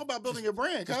games. It's all about building your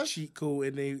brand, Just cuz. cheat code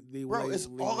and they Bro, like- it's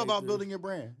they all like about the- building your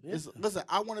brand. Yeah. Listen,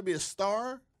 I want to be a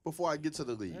star before I get to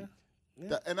the league.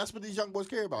 Yeah. And that's what these young boys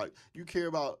care about. You care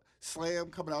about Slam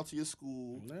coming out to your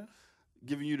school, Yeah.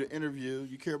 giving you the interview.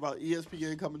 You care about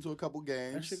ESPN coming to a couple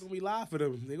games. That shit gonna be live for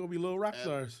them. They gonna be little rock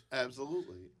stars.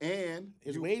 Absolutely. And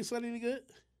Is Wade Son any good?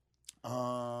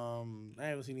 I I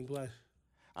haven't seen him play.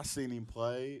 seen him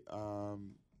play.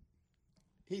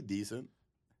 He decent.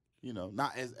 You know,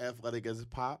 not as athletic as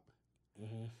Pop.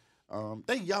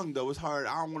 They young though. It's hard.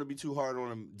 I don't want to be too hard on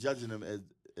them, judging them as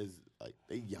like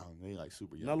they young. They like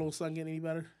super young. Melo's son getting any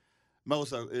better? Melo's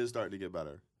son is starting to get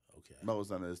better. Okay. Melo's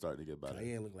son is starting to get better.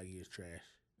 Kanye looked like he was trash.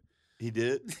 He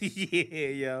did. Yeah,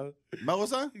 yo.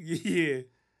 Melo's son? Yeah.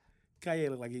 Kanye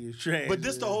looked like he was trash. But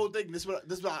this the man. whole thing. This what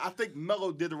I think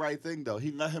Melo did the right thing though.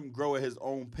 He let him grow at his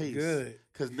own pace. Good.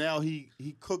 Because now he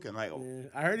cooking like Yeah.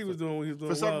 I heard he was doing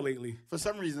For some- well lately. for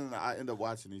some reason I end up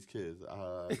watching these kids.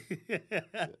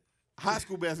 High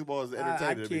school basketball is I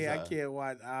entertaining. to me, can't. I son. can't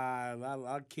watch.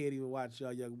 I can't even watch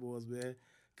y'all young boys, man.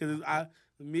 Cause I'm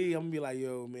gonna be like,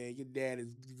 yo, man, your dad is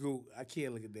good. I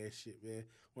can't look at that shit, man.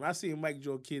 When I see Mike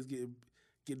Jordan kids getting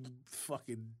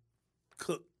fucking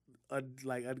cooked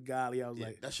like ungodly. I was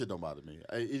like, that shit don't bother me.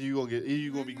 Either you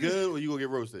gonna be good or you gonna get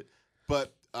roasted.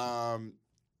 But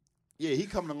yeah, he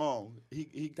coming along.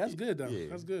 that's good though. Yeah.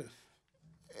 That's good.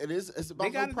 It's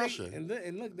about no pressure.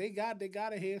 And look, they got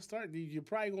a head start. You're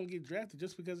probably gonna get drafted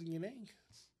just because of your name.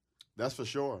 That's for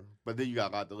sure. But then you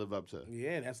got a lot to live up to.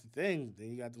 Yeah, that's the thing. Then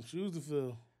you got them shoes to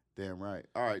fill. Damn right.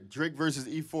 All right, Drake versus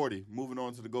E40. Moving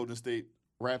on to the Golden State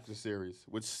Raptors series,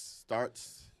 which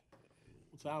starts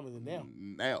What time is it now?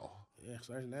 now. Yeah, it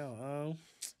starts now.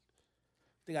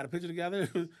 They got a picture together.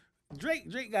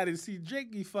 Drake got to see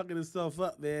Drake be fucking himself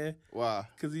up, man. Why?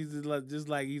 Because he's just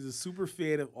like he's a super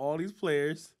fan of all these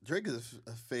players. Drake is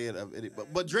a fan of it,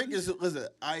 but Drake is listen.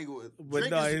 I ain't going. But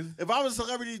Drake no, is, if I was a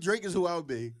celebrity, Drake is who I would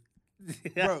be.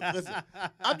 Bro, listen,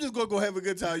 I'm just gonna go have a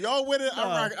good time. Y'all win it.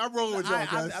 I'm rolling with y'all,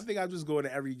 guys. I think I'm just going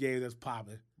to every game that's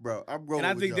popping. Bro, I'm rolling. And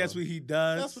I with think y'all. that's what he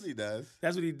does. That's what he does.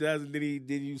 That's what he does. And then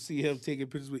you see him taking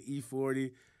pictures with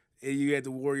E40, and you at the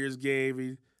Warriors game.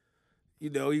 And, you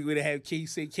know, you would have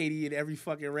say Katie in every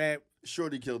fucking rap.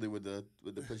 Shorty killed him with the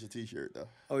Pusha T-shirt though.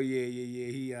 Oh yeah.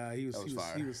 He was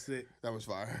fire. he was sick. That was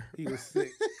fire. He was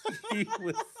sick. He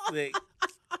was sick.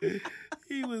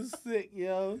 He was sick,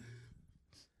 yo.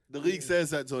 The league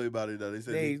says that to him about it though. They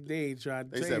said They ain't trying.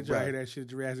 They said, ain't trying to bro. hear that shit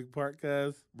Jurassic Park,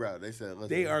 cuz bro. They said listen,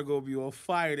 they are gonna be on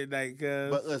fire tonight, cuz.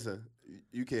 But listen,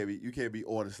 you can't be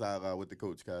on the sideline with the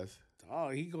coach, guys. Oh,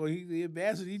 he the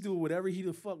ambassador. He doing whatever he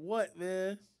the fuck what,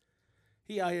 man.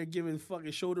 He out here giving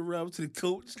fucking shoulder rubs to the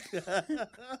coach.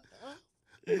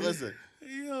 Listen,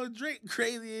 Yo, Drake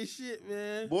crazy as shit,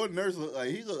 man. boy, Nurse look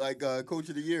like coach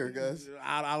of the year, guys.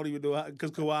 I don't even know how,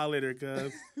 because Kawhi Leonard,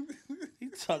 cuz. He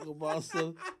talking about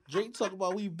some. Drake talking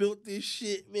about we built this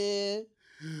shit, man.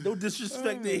 No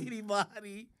disrespect to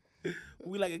anybody.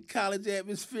 We like a college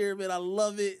atmosphere, man. I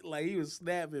love it. Like he was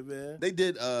snapping, man. They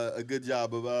did a good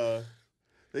job of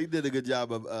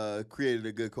creating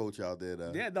a good coach out there,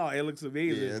 though. Yeah, no, it looks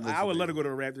amazing. Yeah, it looks I would love to amazing.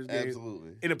 go to a Raptors game.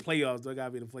 Absolutely. In the playoffs, though. Gotta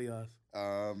be in the playoffs.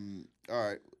 All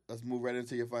right, let's move right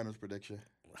into your finals prediction.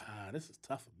 This is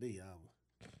tough for me, y'all.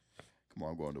 Come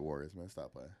on, I'm going to Warriors, man.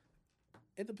 Stop playing.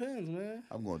 It depends, man.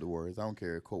 I'm going to Warriors. I don't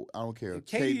care. I don't care. If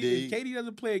KD. KD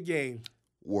doesn't play a game,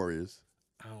 Warriors.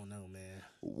 I don't know, man.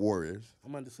 Warriors.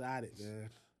 I'm undecided, man.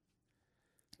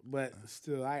 But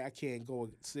still, I can't go.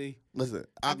 See, Listen,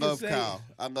 I I'm love just saying. Kyle.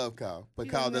 I love Kyle, but He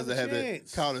Kyle doesn't doesn't have have a it.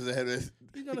 chance. Kyle doesn't have it.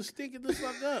 he's gonna stink it the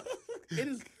fuck up. This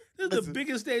is the Listen.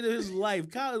 biggest day of his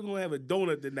life. Kyle is gonna have a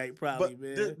donut tonight, probably, But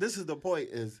man. this is the point: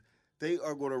 is they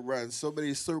are going to run so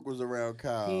many circles around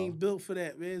Kyle. He ain't built for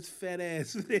that, man. It's fat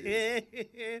ass.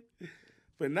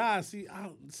 But nah, see.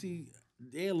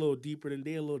 They're a little deeper than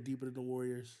the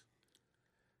Warriors.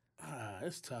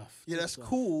 It's tough. Yeah, It's that's tough.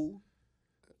 cool.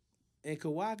 And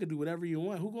Kawhi can do whatever you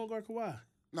want. Who gonna guard Kawhi?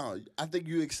 No, I think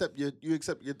you accept your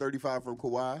 35 from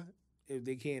Kawhi. If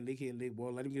they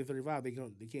well, let him get 35. They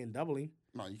can't double him.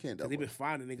 No, you can't Cause double. they've been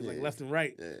finding niggas like Yeah. left and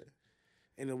right. Yeah,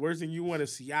 And the worst thing you want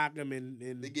is Siakam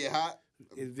and they get hot.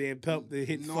 Van Pelt to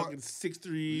hit Nor- fucking 6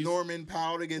 threes. Norman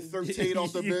Powell to get 13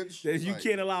 off the bench. You Like,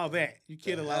 can't allow that. You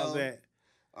can't the allow hell? that.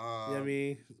 You know what I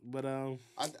mean? But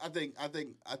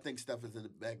I think Steph is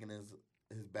back in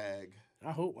his bag.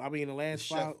 I hope. I mean, The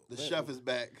chef is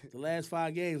back. The last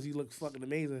 5 games, he looked fucking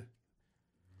amazing.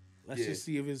 Let's Yeah. just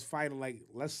see if his final,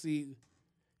 let's see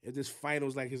if this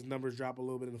finals, his numbers drop a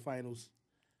little bit in the finals.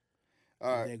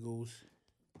 All right, That goes.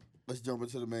 let's jump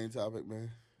into the main topic,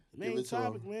 man. Main Give it to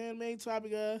topic, 'em. man. Main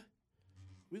topic.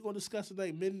 We're gonna discuss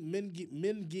tonight. Men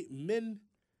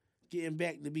getting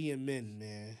back to being men,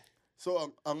 man.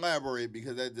 So elaborate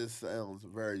because that just sounds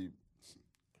very,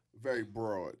 very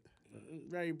broad.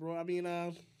 Very broad. I mean,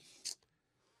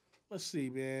 let's see,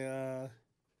 man.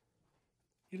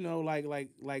 You know, like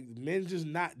men just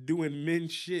not doing men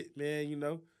shit, man. You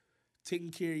know,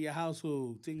 taking care of your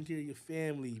household, taking care of your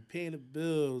family, paying the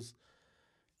bills,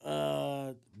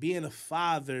 being a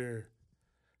father,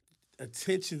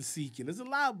 attention seeking. There's a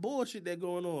lot of bullshit that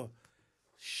going on.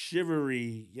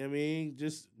 Chivalry, you know what I mean?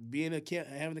 Just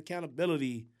having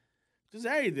accountability, just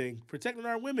everything. Protecting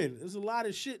our women. There's a lot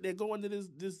of shit that go into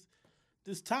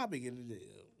this topic, and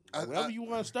wherever you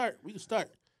want to start, we can start.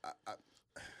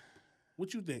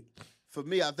 What you think? For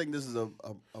me, I think this is a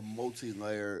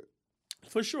multi-layer.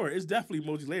 For sure, it's definitely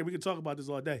multi-layered. We can talk about this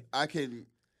all day. I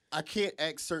can't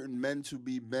ask certain men to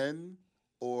be men,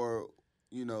 or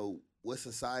what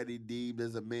society deemed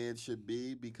as a man should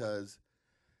be, because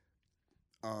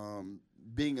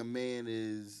being a man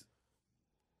is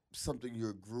something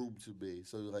you're groomed to be.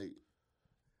 So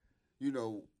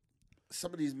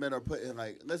some of these men are put in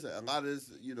listen, a lot of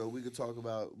this,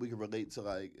 we can relate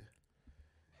to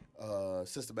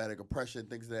systematic oppression,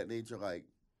 things of that nature.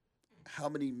 how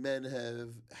many men have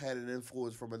had an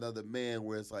influence from another man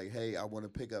where it's like, hey, I want to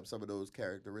pick up some of those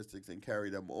characteristics and carry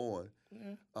them on.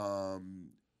 Yeah.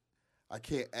 I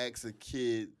can't ask a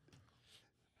kid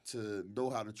to know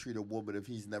how to treat a woman if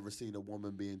he's never seen a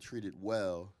woman being treated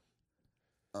well.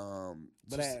 But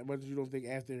you don't think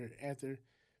after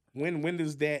when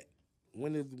does that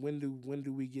when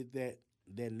do we get that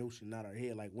notion out of our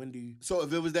head? Like when do you? So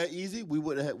if it was that easy, we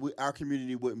wouldn't have. Our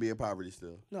community wouldn't be in poverty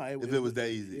still. No, if it was that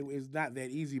easy, it's not that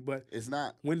easy. But it's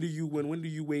not. When do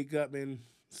you wake up and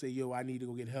say, "Yo, I need to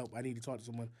go get help. I need to talk to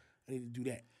someone. I need to do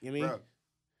that." You know what I mean? Bro,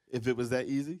 if it was that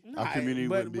easy, our community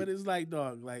wouldn't be. But it's like,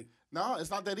 dog, like no, it's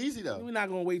not that easy though. we're not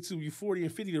gonna wait till you're 40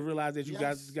 and 50 to realize that you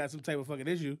got some type of fucking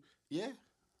issue. Yeah,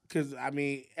 because I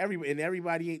mean,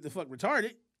 everybody ain't the fuck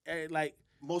retarded. Like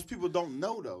most people don't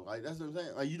know though. Like that's what I'm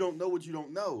saying. Like you don't know what you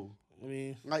don't know. I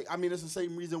mean, it's the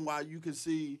same reason why you can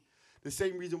see, the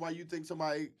same reason why you think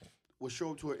somebody would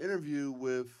show up to an interview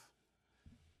with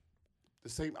the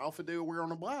same outfit they would wear on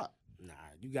the block. Nah,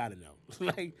 you gotta know.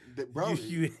 Like, bro,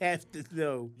 you have to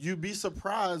know. You'd be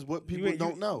surprised what people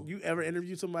don't know. You ever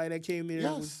interviewed somebody that came there?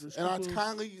 Yes, and I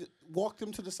kindly walked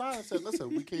them to the side and said,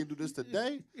 "Listen, we can't do this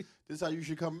today. This is how you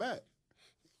should come back."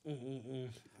 I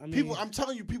mean, people, I'm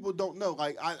telling you, people don't know.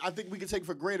 Like, I think we can take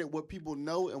for granted what people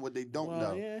know and what they don't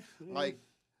know. Yeah. Like,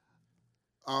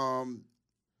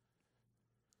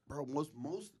 bro, most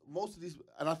of these,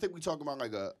 and I think we talk about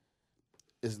like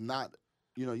it's not,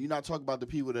 you're not talking about the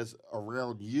people that's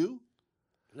around you,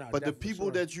 but the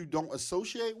people that you don't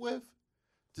associate with.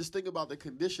 Just think about the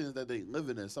conditions that they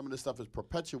living in. Some of this stuff is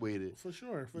perpetuated for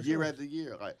sure, year after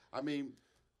year. Like, I mean,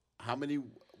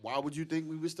 why would you think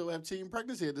we would still have teen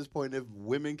pregnancy at this point if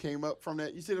women came up from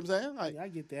that? You see what I'm saying? Like, I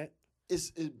get that.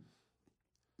 It's a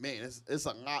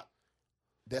lot.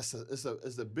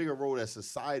 It's a bigger role that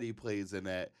society plays in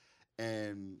that,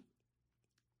 and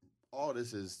all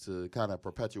this is to kind of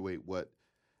perpetuate what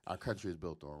our country is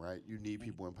built on, right? You need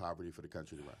people in poverty for the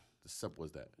country to run. As simple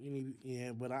as that.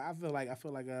 But I feel like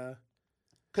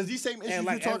because these same issues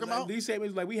you're talking about, these same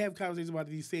issues, like we have conversations about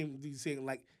these same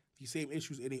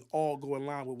issues, and they all go in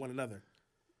line with one another.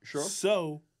 Sure.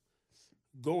 So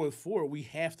going forward, we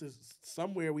have to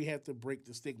break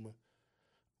the stigma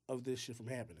of this shit from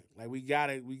happening. Like we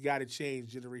gotta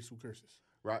change generational curses.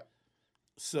 Right.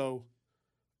 So,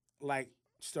 like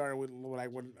starting with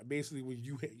when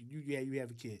you have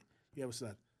a kid, you have a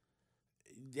son.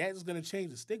 That's gonna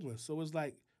change the stigma. So it's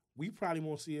like we probably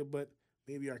won't see it, but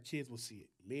maybe our kids will see it.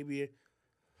 Maybe.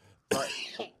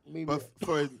 But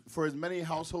for as many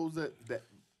households that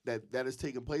is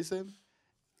taking place in,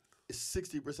 it's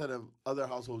 60% of other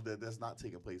households that's not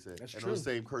taking place in. That's and true. those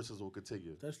same curses will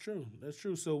continue. That's true.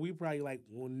 So we probably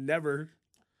it'll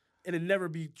never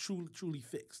be truly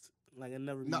fixed. Like it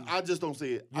never. No, I just don't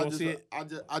see it. You don't see it?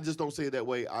 I just don't see it that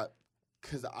way.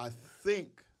 Because I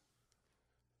think,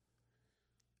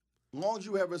 long as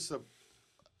you have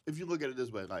if you look at it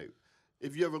this way, like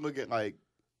if you ever look at like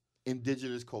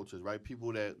indigenous cultures, right?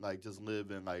 People that like just live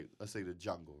in like, let's say the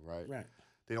jungle, right? Right.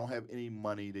 They don't have any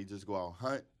money. They just go out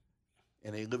hunt,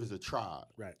 and they live as a tribe.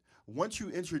 Right. Once you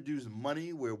introduce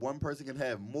money where one person can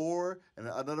have more and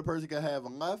another person can have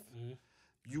less,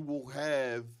 you will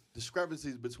have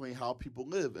discrepancies between how people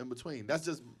live in between. That's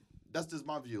just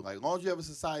my view. Like, as long as you have a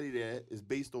society that is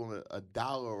based on a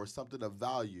dollar or something of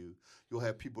value, you'll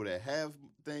have people that have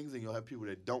things and you'll have people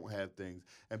that don't have things.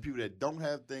 And people that don't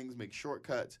have things make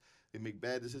shortcuts. They make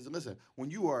bad decisions. Listen, when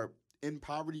you are in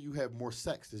poverty, you have more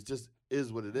sex. It just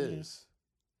is what it is.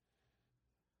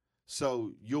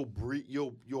 So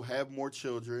you'll have more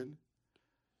children.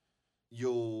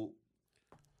 You'll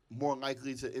more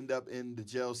likely to end up in the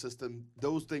jail system.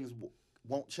 Those things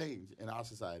won't change in our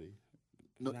society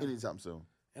anytime soon.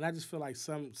 And I just feel like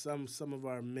some of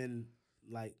our men,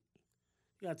 like,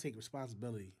 you gotta take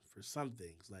responsibility for some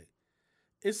things. Like,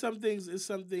 it's some things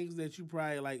that you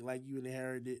probably like you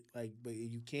inherited, like, but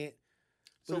you can't.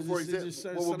 So for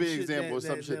example, what would be an example of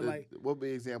some shit? What would be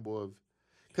an example of?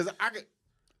 Because I could,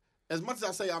 as much as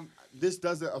I say this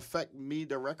doesn't affect me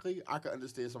directly, I can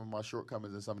understand some of my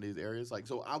shortcomings in some of these areas. Like,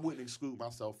 so I wouldn't exclude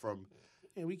myself from.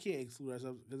 Yeah, we can't exclude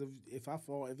ourselves because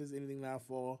if there's anything that I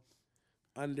fall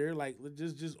under, like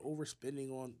just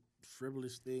overspending on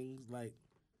frivolous things, like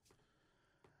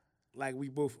we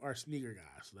both are sneaker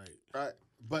guys, like right.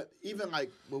 But even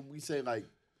like when we say like,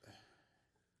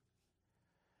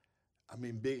 I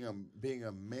mean, being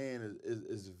a man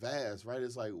is vast, right?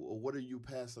 It's like, well, what are you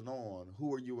passing on?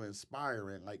 Who are you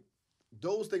inspiring? Like,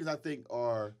 those things I think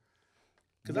are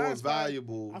more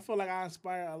valuable. I feel like I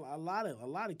inspire a lot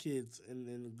of kids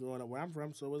and growing up where I'm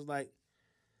from. So it's like,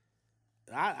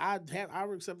 I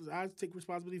take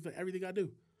responsibility for everything I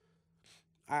do.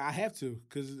 I have to,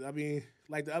 because I mean,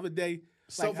 like the other day,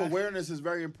 Self-awareness is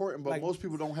very important, but like- most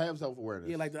people don't have self-awareness.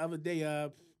 yeah, like the other day,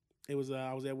 it was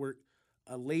I was at work.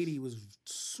 A lady was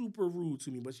super rude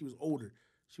to me, but she was older.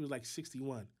 She was like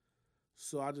 61.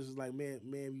 So I just was like, man,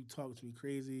 you talking to me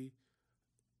crazy.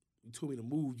 You told me to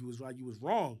move. You was right. You was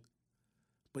wrong.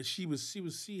 But she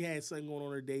had something going on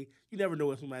in her day. You never know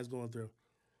what somebody's going through.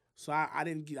 So I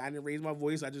didn't raise my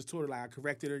voice. I just told her, like, I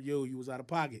corrected her. Yo, you was out of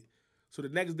pocket. So the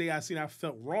next day I seen I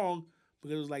felt wrong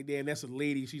because it was like, damn, that's a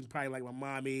lady. She's probably like my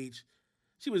mom age.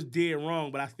 She was dead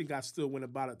wrong, but I think I still went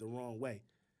about it the wrong way.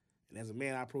 And as a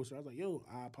man, I approached her. I was like, yo,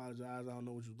 I apologize. I don't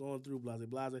know what you're going through, blase,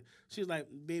 blase. She was like,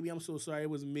 baby, I'm so sorry. It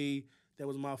was me. That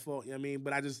was my fault. You know what I mean?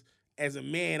 But I just, as a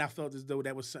man, I felt as though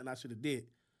that was something I should have did.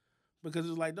 Because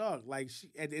it's like, dog, like,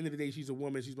 at the end of the day, she's a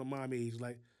woman. She's my mom age.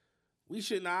 Like, we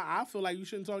shouldn't, I feel like you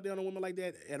shouldn't talk down on women like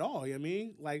that at all. You know what I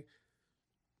mean? Like,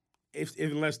 if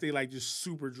unless they, like, just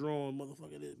super drawn,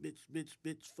 motherfucker,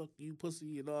 bitch, fuck you,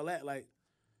 pussy, and all that. Like,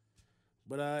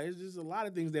 but it's just a lot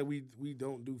of things that we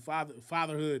don't do.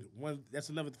 Fatherhood, that's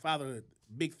another fatherhood,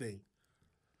 big thing.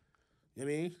 You know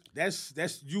what I mean? That's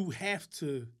you have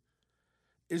to,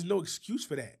 there's no excuse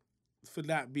for that. For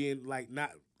not being,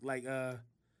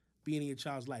 being in your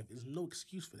child's life. There's no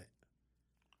excuse for that.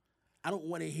 I don't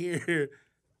want to hear.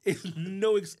 It's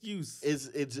no excuse.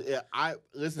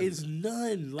 Listen. It's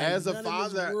none. Like, as a none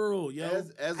father, in this world, yo.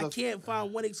 I can't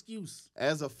find one excuse.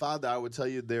 As a father, I would tell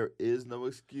you there is no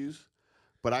excuse,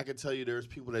 but I can tell you there's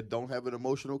people that don't have an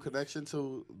emotional connection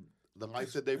to the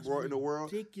life that they brought in the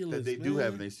world. Ridiculous, that they do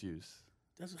have an excuse.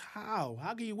 That's how.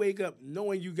 How can you wake up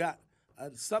knowing you got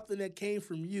something that came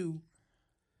from you,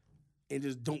 and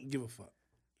just don't give a fuck?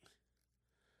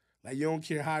 Like, you don't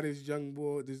care how this young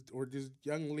boy this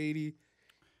young lady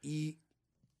eat.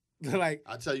 Like,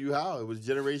 I tell you how. It was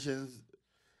generations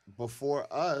before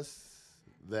us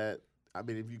that, I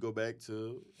mean, if you go back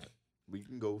to, we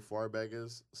can go far back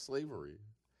as slavery,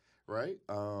 right?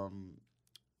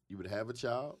 You would have a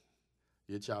child.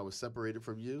 Your child was separated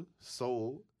from you,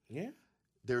 sold. yeah.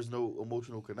 There's no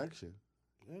emotional connection.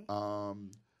 Yeah.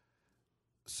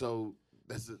 So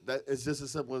it's just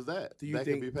as simple as that. Do you that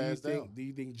think, can be passed down. Do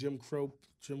you think Jim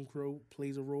Crow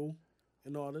plays a role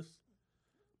in all this?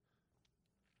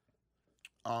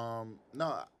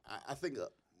 No, I think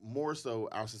more so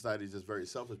our society is just very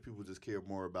selfish. People just care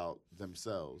more about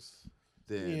themselves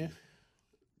than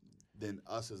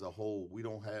us as a whole. We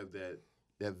don't have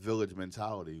that village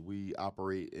mentality. We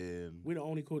operate in. We're the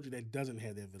only culture that doesn't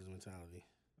have that village mentality.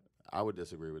 I would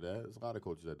disagree with that. There's a lot of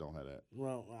cultures that don't have that.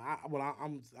 Well,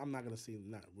 I'm not gonna say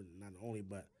not only,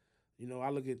 but you know, I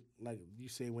look at, like you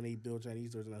say, when they build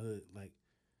Chinese stores in the hood, like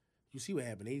you see what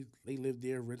happened. They live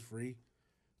there rent free,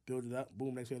 build it up,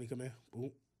 boom, next family come in,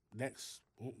 boom, next,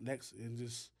 and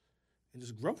just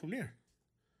grow from there.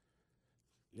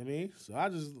 You know what I mean? So I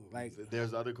just like,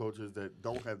 there's other cultures that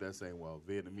don't have that same wealth.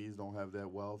 Vietnamese don't have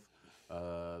that wealth.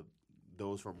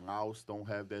 Those from Laos don't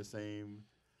have that same.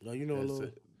 no, you know a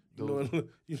little. You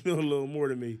know a little more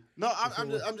than me. No,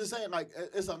 I'm just saying, like,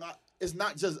 it's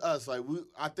not just us. Like,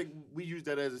 I think we use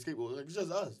that as a scapegoat. Like, it's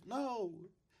just us. No,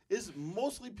 it's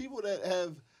mostly people that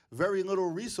have very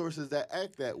little resources that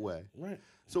act that way. Right.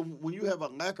 So when you have a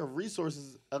lack of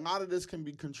resources, a lot of this can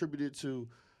be contributed to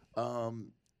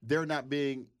there not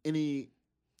being any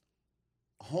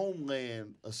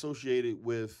homeland associated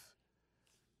with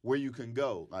where you can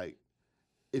go. Like,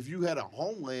 if you had a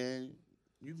homeland,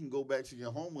 you can go back to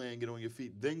your homeland, get on your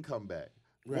feet, then come back.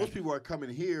 Right. Most people are coming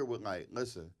here with, like,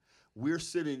 listen, we're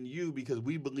sending you because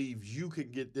we believe you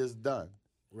can get this done.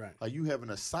 Right. Like, you have an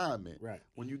assignment Right.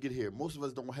 when you get here. Most of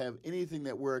us don't have anything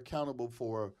that we're accountable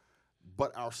for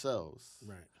but ourselves.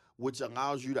 Right. Which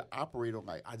allows you to operate on,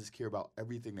 like, I just care about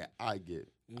everything that I get.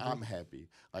 Mm-hmm. I'm happy.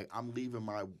 Like, I'm leaving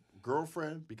my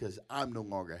girlfriend because I'm no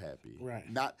longer happy. Right.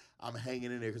 Not I'm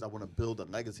hanging in there because I want to build a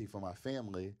legacy for my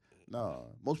family. No.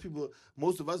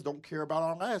 Most of us don't care about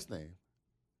our last name.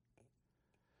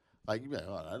 Like, you be like,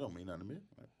 oh, that don't mean nothing to me.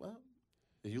 Like, well,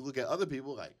 if you look at other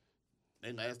people, like,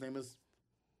 their last name is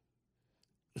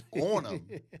on them.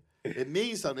 It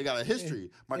means something. They got a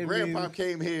history. My It grandpa means-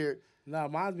 came here. No,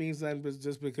 mine means something, but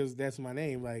just because that's my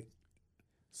name. Like,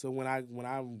 so when I want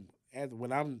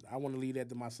to leave that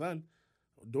to my son,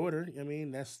 daughter. I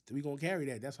mean, we gonna carry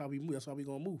that. That's how we move. That's how we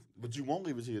gonna move. But you won't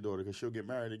leave it to your daughter because she'll get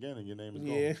married again and your name is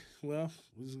Yeah. gone. Well,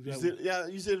 You see what I'm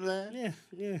saying?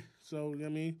 yeah. So I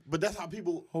mean, But that's how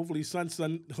people. hopefully, son,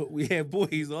 we have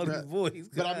boys. All these Right. boys.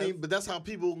 But that's how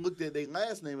people looked at their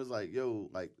last name. Is like, yo,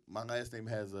 like my last name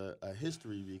has a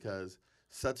history because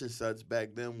such and such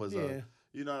back then was Yeah.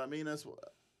 you know what I mean? That's what.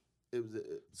 it was.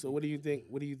 So what do you think?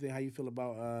 What do you think? How you feel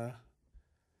about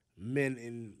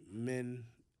men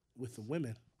with the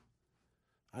women?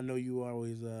 I know you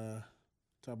always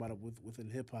talk about it within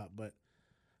hip hop, but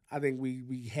I think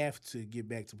we have to get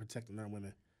back to protecting our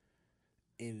women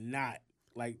and not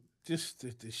like just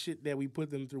the shit that we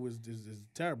put them through is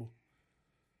terrible.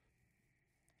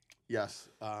 Yes.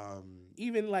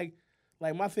 Even like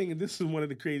my thing, and this is one of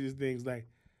the craziest things. Like,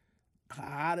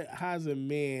 how's a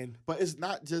man? But it's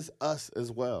not just us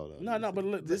as well. Though. No, but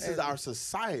look, this is our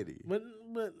society. But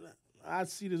I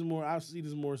see this more. I see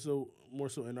this more so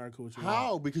in our culture.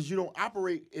 How? Because you don't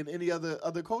operate in any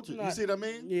other culture. No, you see what I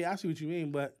mean? Yeah, I see what you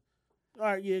mean. But all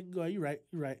right, yeah, go ahead. You're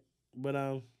right. But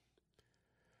I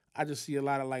just see a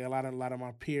lot of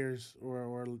my peers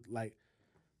or like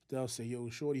they'll say, "Yo,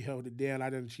 shorty held it down. I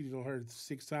done cheated on her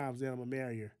 6 times. Then I'm gonna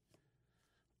marry her."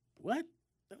 What?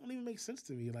 That don't even make sense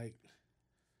to me. Like,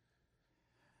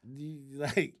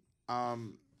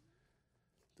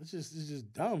 it's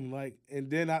just dumb. Like, and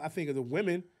then I think of the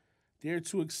women, they're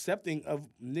too accepting of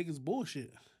niggas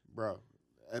bullshit, bro.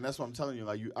 And that's what I'm telling you.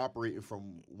 Like, you operating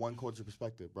from one culture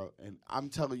perspective, bro. And I'm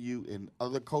telling you, in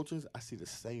other cultures, I see the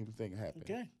same thing happen.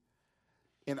 Okay.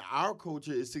 In our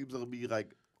culture, it seems to be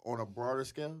like on a broader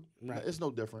scale. Right. It's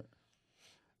no different.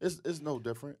 It's no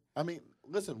different. I mean,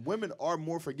 listen, women are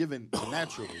more forgiving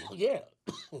naturally. Yeah,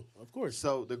 of course.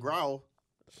 So the growl,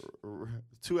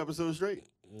 2 episodes straight.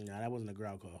 Nah, that wasn't a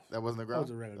growl call. That wasn't a growl.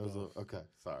 That was a regular growl. Okay,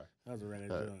 sorry. That was a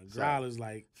regular joke. sorry. Growl is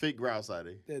like Fake growl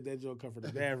sighting. that joke come from the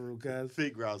bathroom, cuz.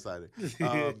 Fake growl sighting.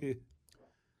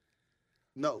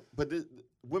 No, but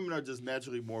women are just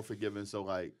naturally more forgiving. So,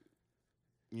 like,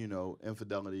 you know,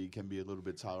 infidelity can be a little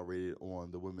bit tolerated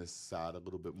on the women's side a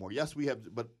little bit more. Yes, we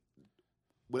have, but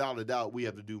without a doubt, we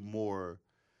have to do more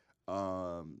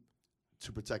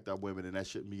to protect our women, and that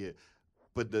shouldn't be it.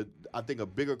 But I think a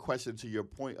bigger question to your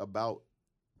point about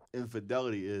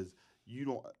infidelity is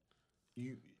you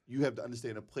have to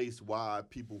understand a place why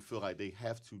people feel like they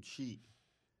have to cheat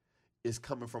is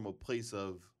coming from a place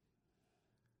of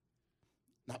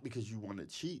not because you want to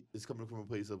cheat. It's coming from a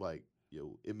place of like,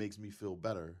 yo, it makes me feel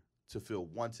better to feel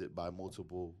wanted by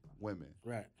multiple women.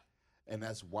 Right. And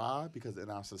that's why, because in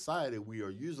our society, we are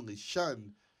usually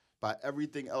shunned by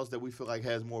everything else that we feel like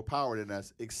has more power than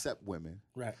us, except women.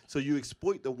 Right. So you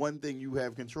exploit the one thing you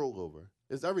have control over.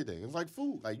 It's everything. It's like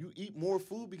food. Like, you eat more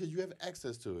food because you have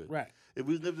access to it. Right. If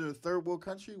we lived in a third world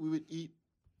country, we would eat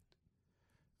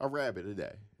a rabbit a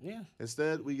day. Yeah.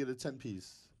 Instead, we get a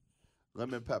 10-piece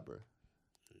lemon pepper.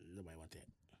 Nobody want that.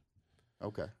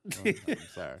 Okay. I'm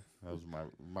sorry. That was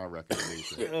my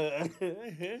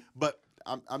recommendation. But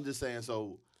I'm just saying,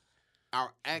 so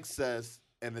our access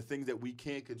and the things that we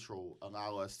can't control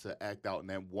allow us to act out in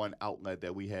that one outlet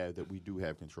that we have that we do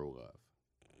have control of.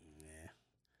 Yeah.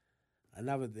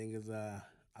 Another thing is I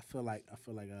feel like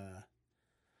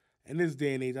in this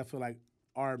day and age, I feel like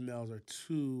our males are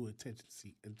too attention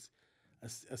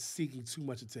seeking too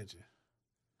much attention.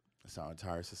 It's our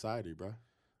entire society, bro.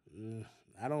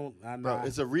 Bro,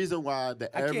 it's a reason why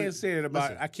I can't say it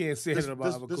about other cultures. This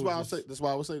is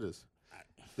why I would say this.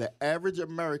 The average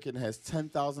American has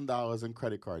 $10,000 in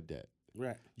credit card debt.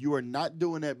 Right. You are not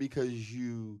doing that because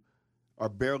you are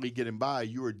barely getting by.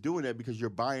 You are doing that because you're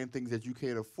buying things that you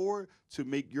can't afford to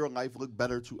make your life look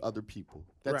better to other people.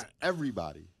 That's right.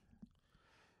 Everybody.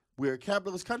 We're a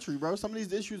capitalist country, bro. Some of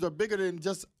these issues are bigger than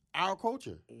just our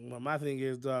culture. Well, my thing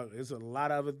is, dog, it's a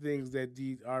lot of other things that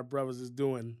our brothers is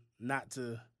doing not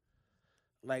to,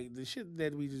 like, the shit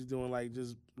that we just doing, like,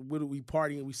 just, what are we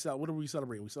partying? What are we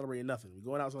celebrating? We celebrating nothing. We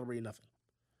going out celebrating nothing.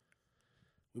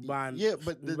 We buying,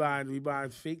 we buying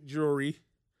fake jewelry.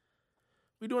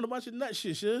 We doing a bunch of nut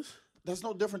shit, shiz. That's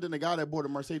no different than the guy that bought a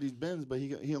Mercedes Benz, but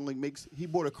he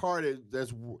bought a car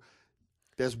that's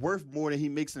worth more than he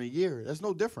makes in a year. That's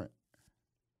no different.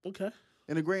 Okay.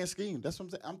 In the grand scheme, that's what I'm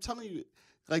saying. I'm telling you,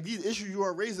 like, these issues you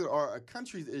are raising are a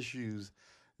country's issues,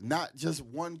 not just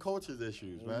one culture's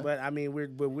issues, man. But I mean,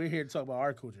 we're here to talk about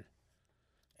our culture.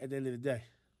 At the end of the day,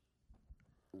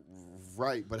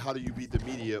 right? But how do you beat the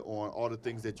media on all the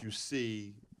things that you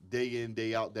see day in,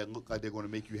 day out that look like they're going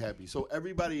to make you happy? So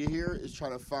everybody here is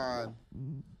trying to find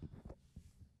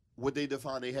what they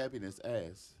define their happiness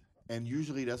as, and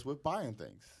usually that's with buying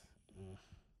things.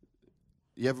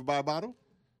 You ever buy a bottle?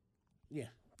 Yeah.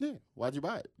 Yeah. Why'd you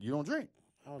buy it? You don't drink.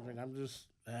 I don't drink. I'm just.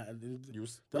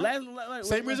 The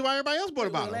same reason why everybody else bought a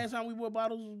bottle. The last time we bought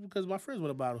bottles was because my friends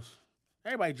bought bottles.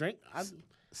 Everybody drink. I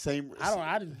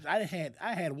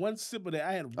had one sip of that.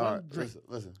 I had one drink.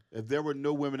 Listen. If there were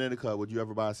no women in the club, would you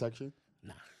ever buy a section?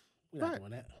 Nah. We're not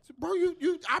doing that. Bro,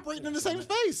 you operating in the same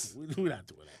space. We're not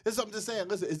doing that. That's what I'm just saying.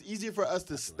 Listen, it's easier for us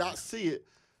to not see it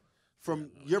from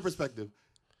your perspective,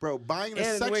 bro, buying a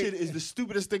And section wait- is the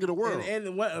stupidest thing in the world.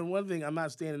 And one thing, I'm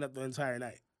not standing up the entire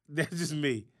night. That's just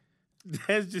me.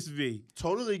 That's just me.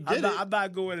 Totally get I'm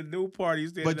not going to no party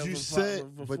standing but up you for said,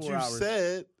 for but 4 you hours.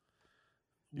 said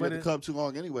you But had to come too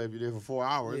long anyway if you're there for 4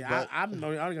 hours. Yeah, but I'm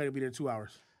only going to be there 2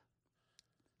 hours.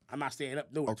 I'm not staying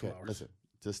up nowhere 2 okay, hours. listen,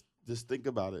 just think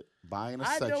about it. Buying a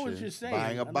I know section, what you're saying. buying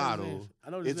I a know what you're bottle, saying. I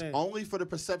know what you're it's saying. only for the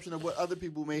perception of what other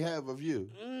people may have of you.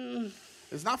 Mm,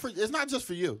 It's not just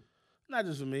for you. not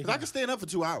just for me. 'Cause I can stand up for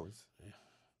 2 hours,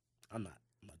 I'm not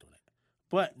doing that.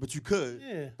 But but you could.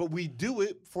 yeah, But we do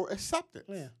it for acceptance.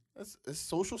 yeah. It's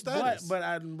social status. But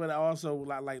I also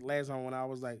like last time when I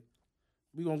was like,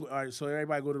 we gonna go, all right. So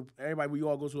we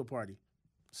all go to a party,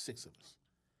 6 of us.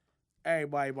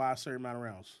 Everybody buy a certain amount of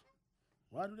rounds.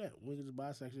 Why do that? We can just buy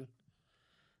a section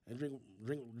and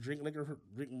drink liquor,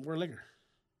 drink more liquor,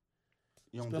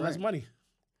 you don't spend less drink. money.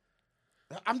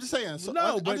 I'm just saying. So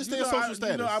No, but understand social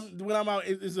status. when I'm out,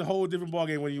 it's a whole different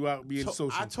ballgame when you out being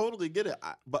social. I totally get it.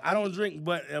 But I don't drink,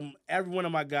 but every one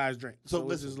of my guys drink. So So, it's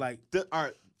listen, just like, all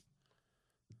right.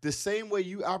 The same way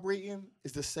you operating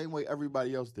is the same way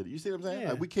everybody else did it. You see what I'm saying? Yeah.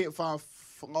 Like we can't find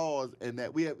flaws in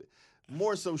that. We have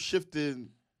more so shifting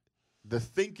the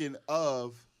thinking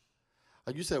of,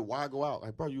 like you said, why go out?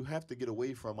 Like, bro, you have to get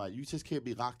away from, like, you just can't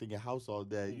be locked in your house all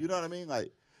day. You know what I mean?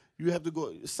 Like, you have to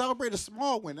go celebrate a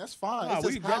small win. That's fine. nah, It's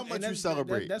just how and much you that's-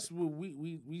 celebrate. That's what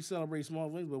we celebrate small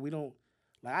wins, but we don't.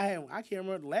 Like I can't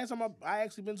remember the last time I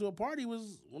actually been to a party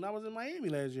was when I was in Miami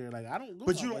last year. Like I don't go.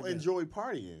 But out you don't like that. enjoy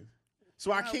partying.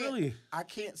 So I Not can't. really. I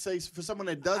can't say for someone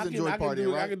that does I can- enjoy I can partying,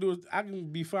 do, right? I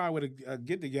can be fine with a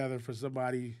get together for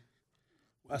somebody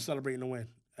celebrating a win,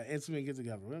 an intimate get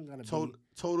together. We don't gotta be,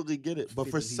 Totally get it. But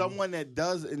for 50 people. someone that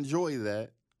does enjoy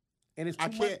that, and it's too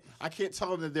I much. can't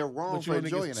tell them that they're wrong But for you don't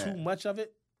think enjoying it's that. too much of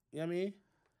it? You know what I mean?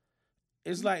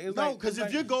 It's like No, because if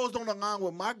like, your goals don't align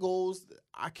with my goals,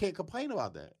 I can't complain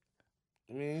about that.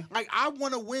 I mean, Like I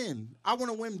want to win. I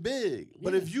want to win big.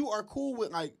 But Yeah. if you are cool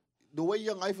with like the way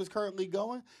your life is currently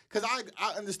going, because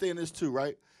I understand this too,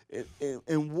 right?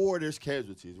 In war, there's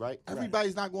casualties, right?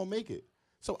 Everybody's not going to make it.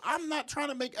 So I'm not trying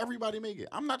to make everybody make it.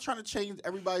 I'm not trying to change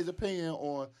everybody's opinion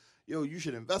on, you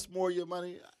should invest more of your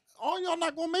money. All y'all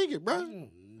not going to make it, bro.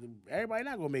 everybody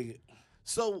not gonna make it.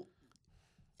 So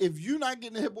if you're not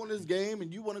getting a hip on this game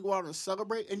and you want to go out and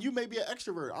celebrate, and you may be an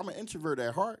extrovert, I'm an introvert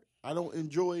at heart. I don't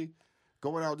enjoy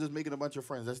going out just making a bunch of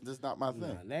friends. That's not my thing.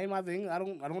 Nah, name my thing. I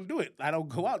don't do it. I don't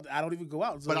go out. I don't even go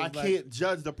out. So But I it's like- can't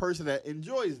judge the person that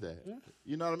enjoys that. Yeah.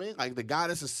 You know what I mean? Like the guy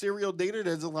that's a serial dater that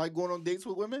doesn't like going on dates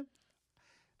with women.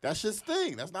 That's his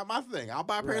thing. That's not my thing. I'll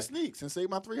buy a pair of Right. sneaks and save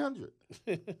my $300.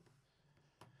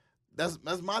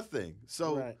 That's my thing.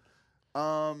 So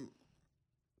right.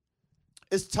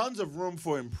 it's tons of room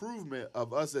for improvement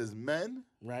of us as men.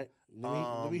 Right.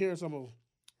 Let me hear some of them.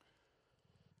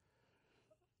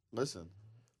 Listen,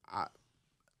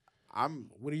 I'm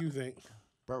What do you think?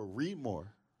 bro. Read more.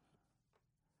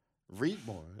 Read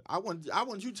more. I want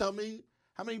you to tell me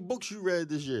how many books you read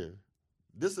this year.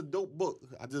 This is a dope book.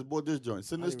 I just bought this joint.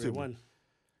 Send I this only to read me. one.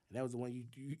 And that was the one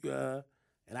you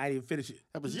and I didn't even finish it.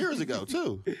 That was years ago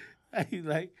too. Like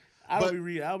But-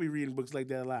 I'll be reading books like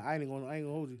that a lot. I ain't gonna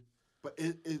hold you. But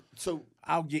so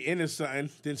I'll get into something,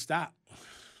 then stop.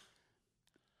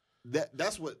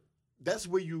 that's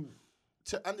where you,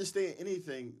 to understand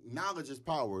anything, knowledge is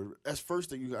power. That's first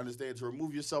thing you can understand. To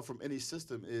remove yourself from any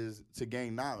system is to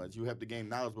gain knowledge. You have to gain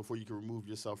knowledge before you can remove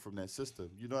yourself from that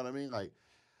system. You know what I mean? Like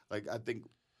I think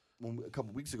a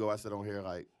couple weeks ago I said on here,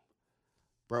 like,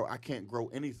 bro, I can't grow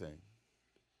anything.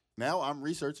 Now I'm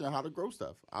researching how to grow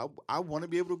stuff. I want to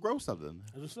be able to grow something.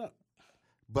 That's what's up.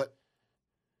 But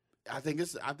I think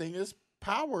it's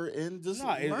power in just No,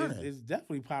 learning. it's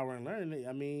definitely power in learning.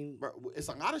 I mean, Bro, it's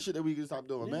a lot of shit that we can stop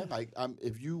doing, Yeah. man. Like,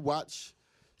 if you watch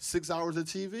 6 hours of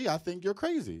TV, I think you're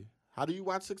crazy. How do you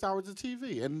watch 6 hours of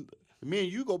TV? And me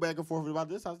and you go back and forth about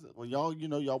this. I said, well,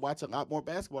 y'all watch a lot more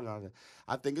basketball than I do.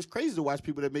 I think it's crazy to watch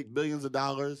people that make billions of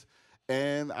dollars,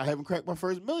 and I haven't cracked my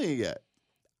first million yet.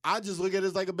 I just look at it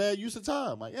as like a bad use of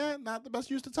time. Like, yeah, not the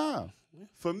best use of time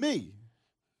for me.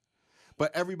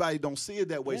 But everybody don't see it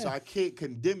that way, so Yeah. I can't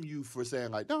condemn you for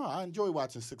saying like, no, I enjoy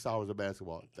watching 6 hours of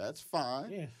basketball. That's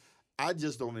fine. yeah. I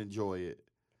just don't enjoy it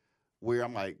where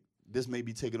I'm like, this may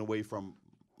be taken away from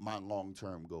my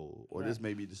long-term goal, or this Right.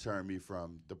 may be deterring me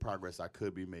from the progress I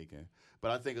could be making. But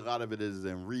I think a lot of it is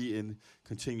in reading,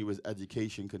 continuous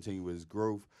education, continuous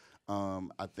growth.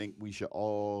 I think we should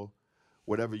all,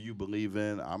 whatever you believe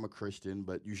in, I'm a Christian,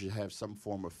 but you should have some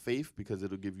form of faith because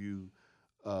it'll give you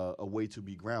a way to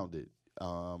be grounded.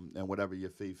 And whatever your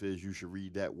faith is, you should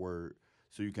read that word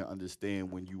so you can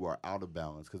understand when you are out of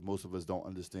balance. Because most of us don't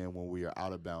understand when we are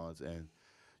out of balance. And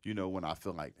when I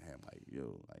feel like, damn,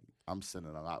 like I'm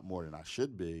sinning a lot more than I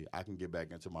should be, I can get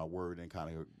back into my word and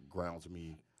kind of grounds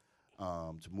me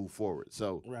to move forward.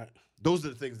 So Right. those are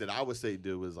the things that I would say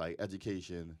do is like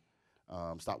education.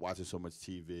 Stop watching so much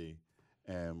TV,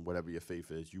 and whatever your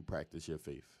faith is, you practice your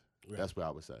faith. Right. That's what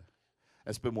I would say.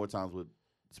 And spend more time with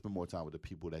the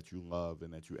people that you love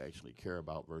and that you actually care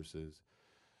about versus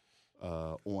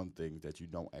on things that you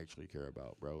don't actually care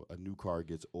about, bro. A new car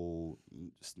gets old,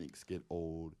 sneaks get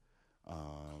old.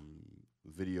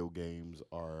 Video games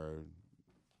are,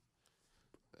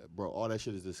 bro. All that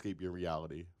shit is to escape your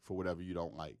reality for whatever you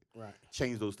don't like. Right.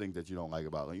 Change those things that you don't like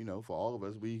about it. For all of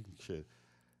us, we should.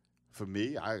 For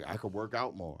me, I could work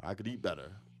out more. I could eat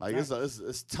better. Like Right.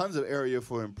 it's tons of area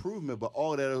for improvement, but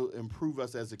all that will improve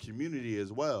us as a community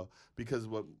as well. Because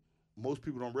what most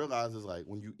people don't realize is like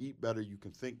when you eat better, you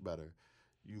can think better.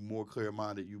 You more clear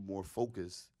minded. You more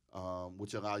focused,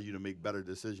 which allow you to make better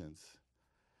decisions.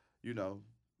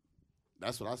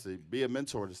 That's what I say. Be a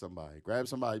mentor to somebody. Grab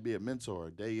somebody, be a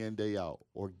mentor day in, day out,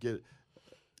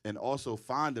 and also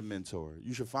find a mentor.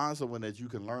 You should find someone that you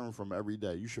can learn from every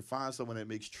day. You should find someone that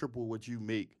makes triple what you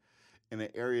make in an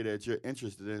area that you're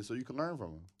interested in, so you can learn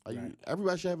from them. Like Right.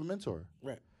 everybody should have a mentor.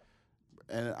 Right.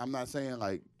 And I'm not saying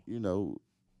like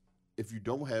if you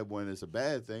don't have one, it's a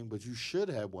bad thing, but you should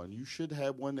have one. You should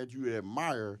have one that you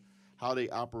admire how they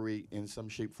operate in some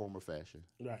shape, form, or fashion.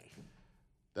 Right.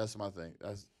 That's my thing.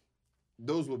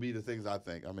 Those would be the things I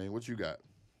think. I mean, what you got?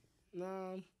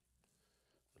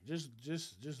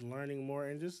 Just learning more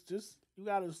and just you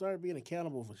gotta start being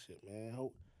accountable for shit, man.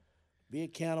 Be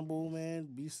accountable, man.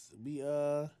 You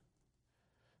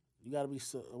gotta be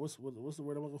what's the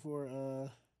word I'm looking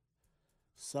for?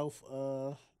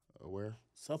 Aware.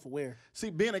 Self-aware.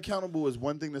 See, being accountable is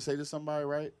one thing to say to somebody,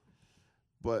 right?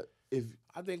 But if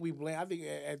I think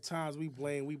at times we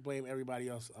blame everybody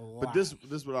else a lot. but this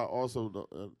what I also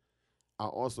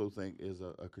think is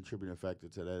a contributing factor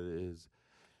to that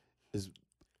is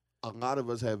a lot of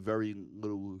us have very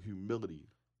little humility,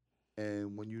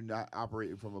 and when you're not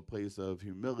operating from a place of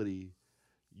humility,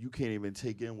 you can't even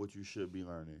take in what you should be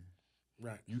learning.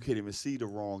 Right. You can't even see the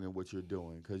wrong in what you're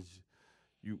doing because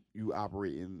you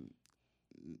operate in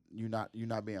you're not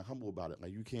being humble about it.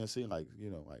 Like you can't say like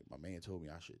my man told me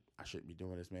I shouldn't be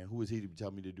doing this, man. Who is he to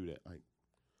tell me to do that? Like,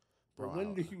 But bro,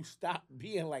 when do you stop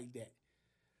being like that?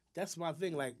 That's my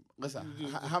thing. Like, listen,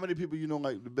 how many people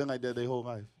like been like that their whole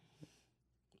life?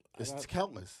 It's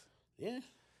countless. Yeah.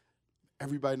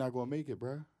 Everybody not gonna make it,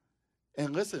 bro.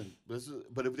 And listen,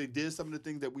 but if they did some of the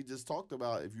things that we just talked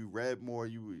about, if you read more,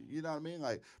 you know what I mean?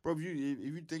 Like, bro, if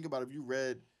you think about it, if you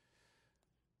read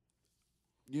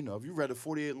the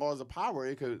 48 Laws of Power,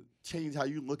 it could change how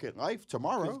you look at life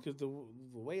tomorrow. Because the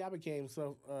way I became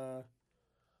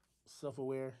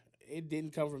self-aware, it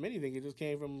didn't come from anything. It just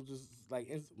came from just like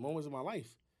moments of my life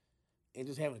and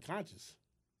just having a conscience.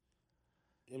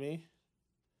 You know what I mean?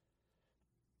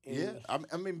 And,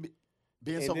 I mean,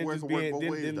 being and self-aware can work both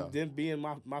ways, though. Then being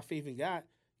my faith in God,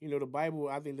 the Bible.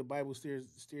 I think the Bible steers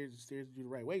you the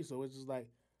right way. So it's just like,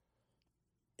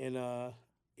 and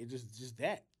it just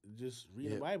that. Just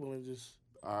read the Bible and just.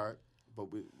 All right, but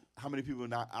how many people are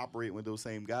not operating with those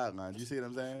same guidelines? You see what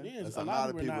I'm saying? Yeah, There's a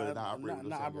lot of people are not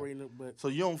operating. But so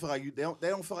you don't feel like they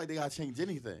don't feel like they gotta change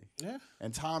anything. Yeah.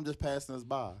 And time just passing us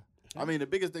by. Yeah. I mean, the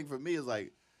biggest thing for me is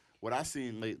like what I've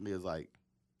seen lately is like,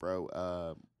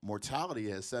 bro,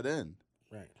 mortality has set in.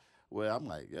 Right. Well, I'm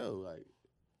like, like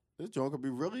this joint could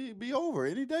be over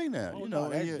any day now. Oh,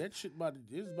 that shit about to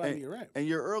be a wrap. In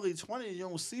your early 20s, you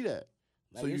don't see that.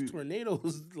 Like, there's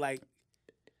tornadoes like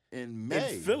in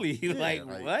May, in Philly. Like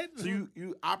what? So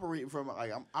you operate from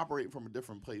I'm operating from a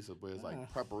different place of where it's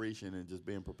like preparation and just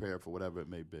being prepared for whatever it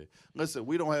may be. Listen,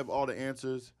 we don't have all the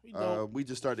answers. We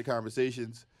just start the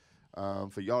conversations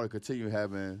for y'all to continue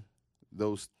having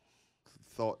those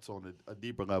thoughts on a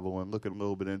deeper level and looking a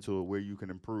little bit into it where you can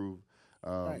improve.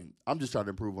 Right. I'm just trying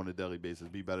to improve on a daily basis,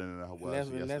 be better than I was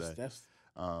yesterday.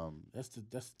 That's the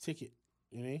ticket.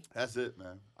 You know what I mean? That's it,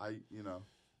 man.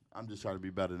 I'm just trying to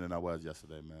be better than I was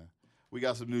yesterday, man. We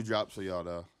got some new drops for y'all,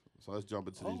 though. So let's jump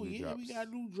into these new drops. We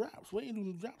got new drops. We ain't do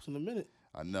new drops in a minute.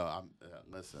 I know.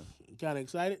 Listen. Kind of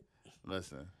excited?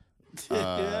 Listen.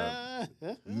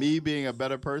 Me being a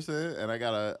better person, and I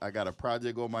got a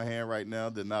project on my hand right now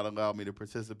that not allow me to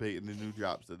participate in the new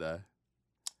drops today.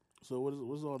 So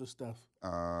what's all this stuff?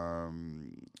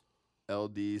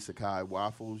 LD Sakai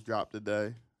Waffles dropped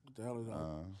today. What the hell is that?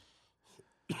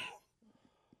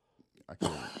 I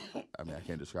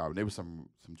can't describe it. They were some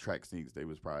track sneaks. They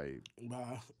was probably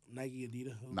By Nike,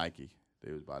 Adidas. Nike.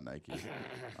 They was by Nike.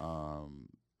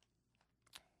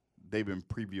 They've been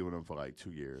previewing them for like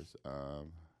 2 years. Oh,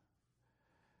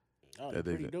 They-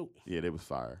 they're pretty dope. Yeah, they was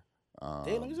fire.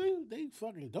 They, like I say, they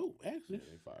fucking dope, actually.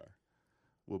 Yeah, they fire.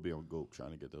 We'll be on Gope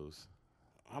trying to get those.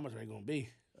 How much are they going to be?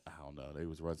 I don't know. They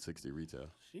was 160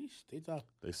 retail. Sheesh, they tough.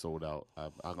 They sold out.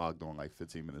 I logged on like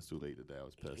 15 minutes too late today. I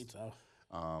was They pissed.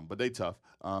 tough. But they tough.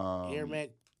 Air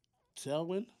Max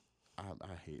Tailwind.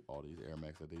 I hate all these Air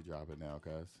Max that they dropping now,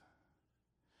 guys.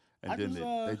 I And then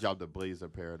just, they dropped the Blazer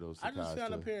pair of those. I just Sacai's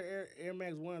found a too. pair of Air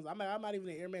Max 1s. I'm not even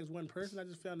an Air Max 1 person. I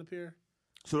just found a pair.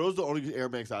 So those are the only Air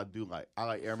Max I do like. I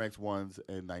like Air Max 1s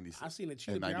and 96. I seen a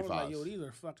cheetah and pair. I was like, 95s. yo, these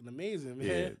are fucking amazing, man.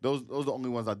 Yeah, those are the only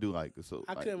ones I do like. So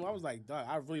I like, couldn't. I was like, dog,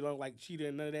 I really don't like cheetah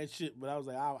and none of that shit. But I was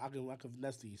like, I can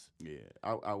finesse these. Yeah,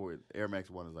 I would. Air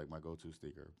Max 1 is like my go-to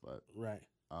sneaker, but Right.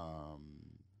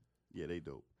 yeah, they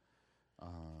dope. What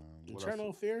Internal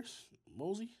else? Affairs.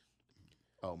 Mosey.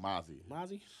 Oh, Mozzie.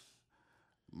 Mozzie.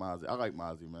 I like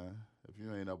Mozzie, man. If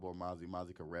you ain't up on Mozzie,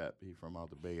 Mozzie can rap. He from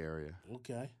out the Bay Area.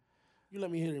 Okay. You let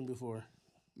me hit him before.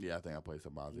 Yeah, I think I played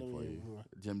some Mozzie Let me for hear you. it before.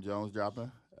 Jim Jones dropping.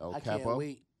 El I Capo. can't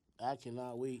wait. I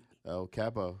cannot wait. El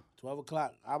Capo. 12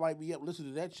 o'clock. I might be up listening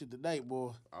to that shit tonight,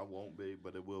 boy. I won't be,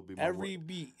 but it will be. My Every work.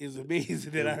 beat is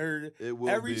amazing that I heard. It will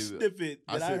Every be. snippet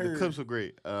I that I said the heard. clips were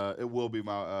great. It will be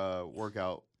my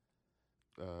workout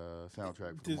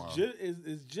soundtrack for tomorrow.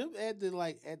 Is Jim at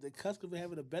the cusp of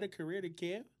having a better career than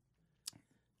Cam?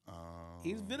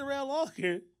 He's been around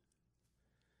longer.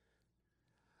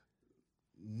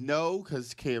 No,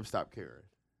 because Cam stopped caring.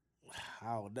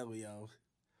 I don't know, yo.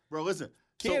 Bro, listen.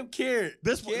 Cam cared.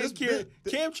 This-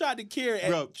 Cam tried to care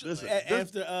Bro, listen,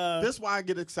 after. This why I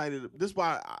get excited. This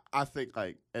why I think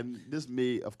like, and this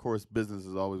me, of course, business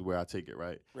is always where I take it,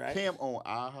 right? Right. Cam on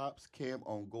IHOPs, Cam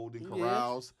on Golden Yes.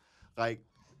 Corrals. Like,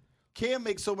 Cam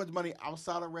makes so much money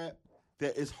outside of rap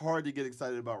that it's hard to get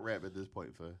excited about rap at this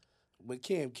point, for. But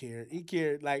Cam cared. He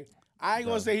cared. Like, I ain't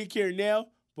Bro. gonna say he cared now,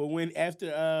 but when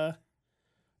after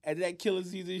that killer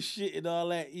season shit and all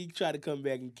that, he tried to come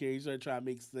back and care. He started trying to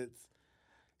make sense.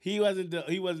 He wasn't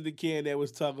the Cam that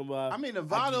was talking about. I mean, the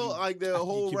Vado, like the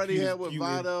whole run he had with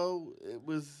Vado, it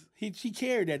was. He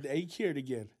cared that day. He cared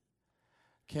again.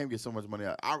 Cam gets so much money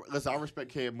out. I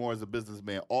respect Cam more as a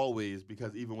businessman always,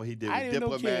 because even what he did I with didn't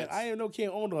know Diplomats. Cam. I didn't know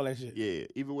Cam owned all that shit. Yeah,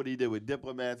 even what he did with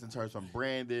Diplomats in terms of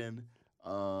Brandon,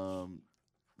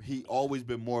 he always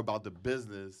been more about the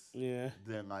business Yeah,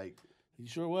 than like. he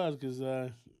sure was because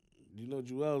Joel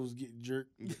was getting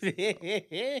jerked.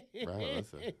 Bro,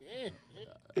 listen,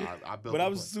 I built. But the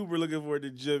I'm play. super looking forward to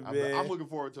Jim, man. I'm looking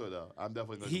forward to it though. I'm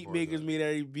definitely looking Heat forward makers to it. made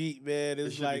every beat, man. It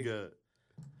It's should like be good.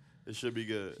 It should be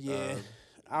good. Yeah.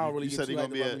 I don't really you get said too he hyped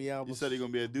gonna be about at. the You albums. said he gonna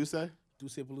be at Duce.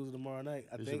 Duce Palooza tomorrow night.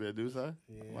 I He should think be at Duce. Yeah.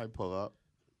 Might pull up.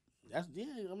 I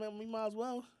mean, we might as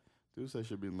well. Duce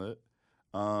should be lit.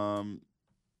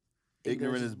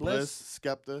 Ignorant is bliss.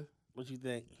 Skepta. What you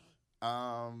think?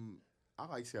 I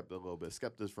like Skepta a little bit.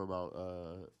 Skepta's from out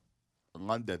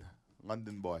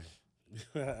London boy.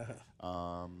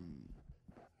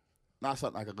 Not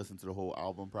something I could listen to the whole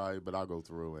album probably, but I'll go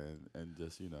through and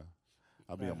just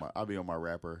I'll be on my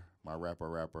rapper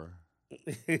vibes.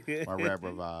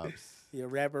 Yeah,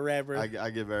 rapper. I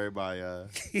give everybody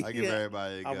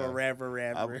everybody. I'm a rapper.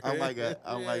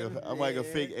 I'm like a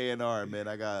fake A&R, man.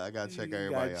 I got to check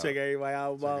everybody out. Check everybody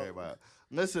out. Check everybody out.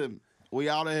 Listen, we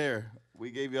out of here. We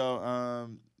gave y'all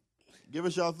give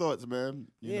us y'all thoughts, man.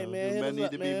 Yeah, do man, hit men us need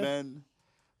up, to man. be men?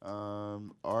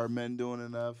 Are men doing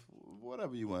enough?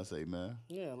 Whatever you want to say, man.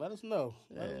 Yeah, let us know.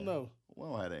 Let us know. We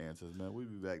don't have the answers, man. We'll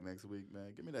be back next week,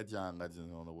 man. Give me that John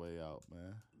Legend on the way out,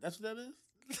 man. That's what that is?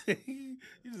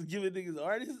 You just giving niggas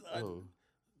artists? Oh,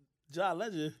 John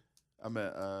Legend. I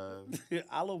meant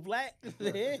Aloe Black.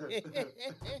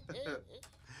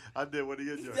 I did one of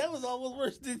your joints. That was almost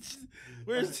worse than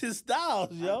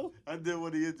Styles, yo. I did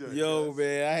one of your joints. Yo, yes.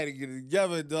 man, I had to get it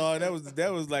together, dog. That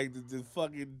was like the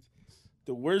fucking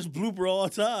the worst blooper all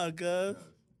time, cuz.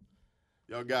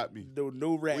 Y'all got me.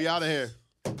 No rap. We out of here.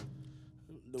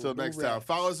 No, Till next time. rap.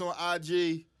 Follow us on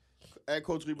IG at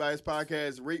Culturally Biased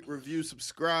Podcast. Rate, review,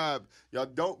 subscribe. Y'all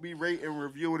don't be rating,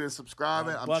 reviewing, and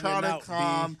subscribing. I'm bugging trying to out,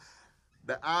 calm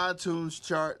the iTunes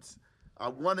charts. I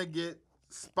want to get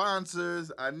sponsors.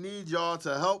 I need y'all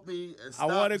to help me and I stop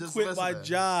want to just quit my listening.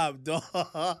 job, dog.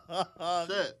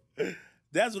 Shit.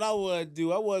 That's what I want to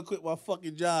do. I want to quit my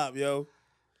fucking job, yo.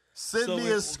 Send So me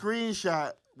a it-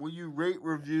 screenshot. When you rate,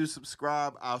 review,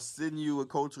 subscribe, I'll send you a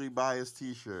Culturally Biased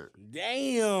t-shirt.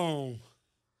 Damn.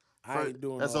 I ain't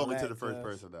doing That's all only that, to the first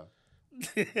cuz. person, though.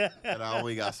 And I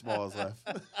only got smalls left.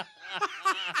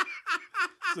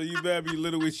 So you better be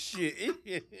little as shit.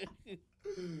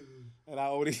 And I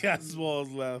only got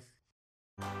Smalls left.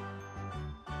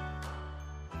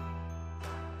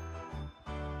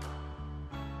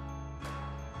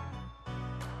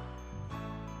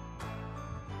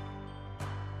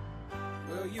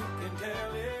 Well, you can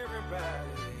tell everybody.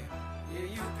 Yeah,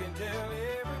 you can tell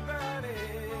everybody.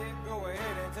 Go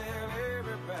ahead and tell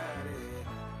everybody.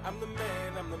 I'm the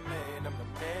man, I'm the man, I'm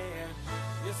the man.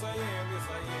 Yes, I am, yes,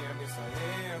 I am, yes,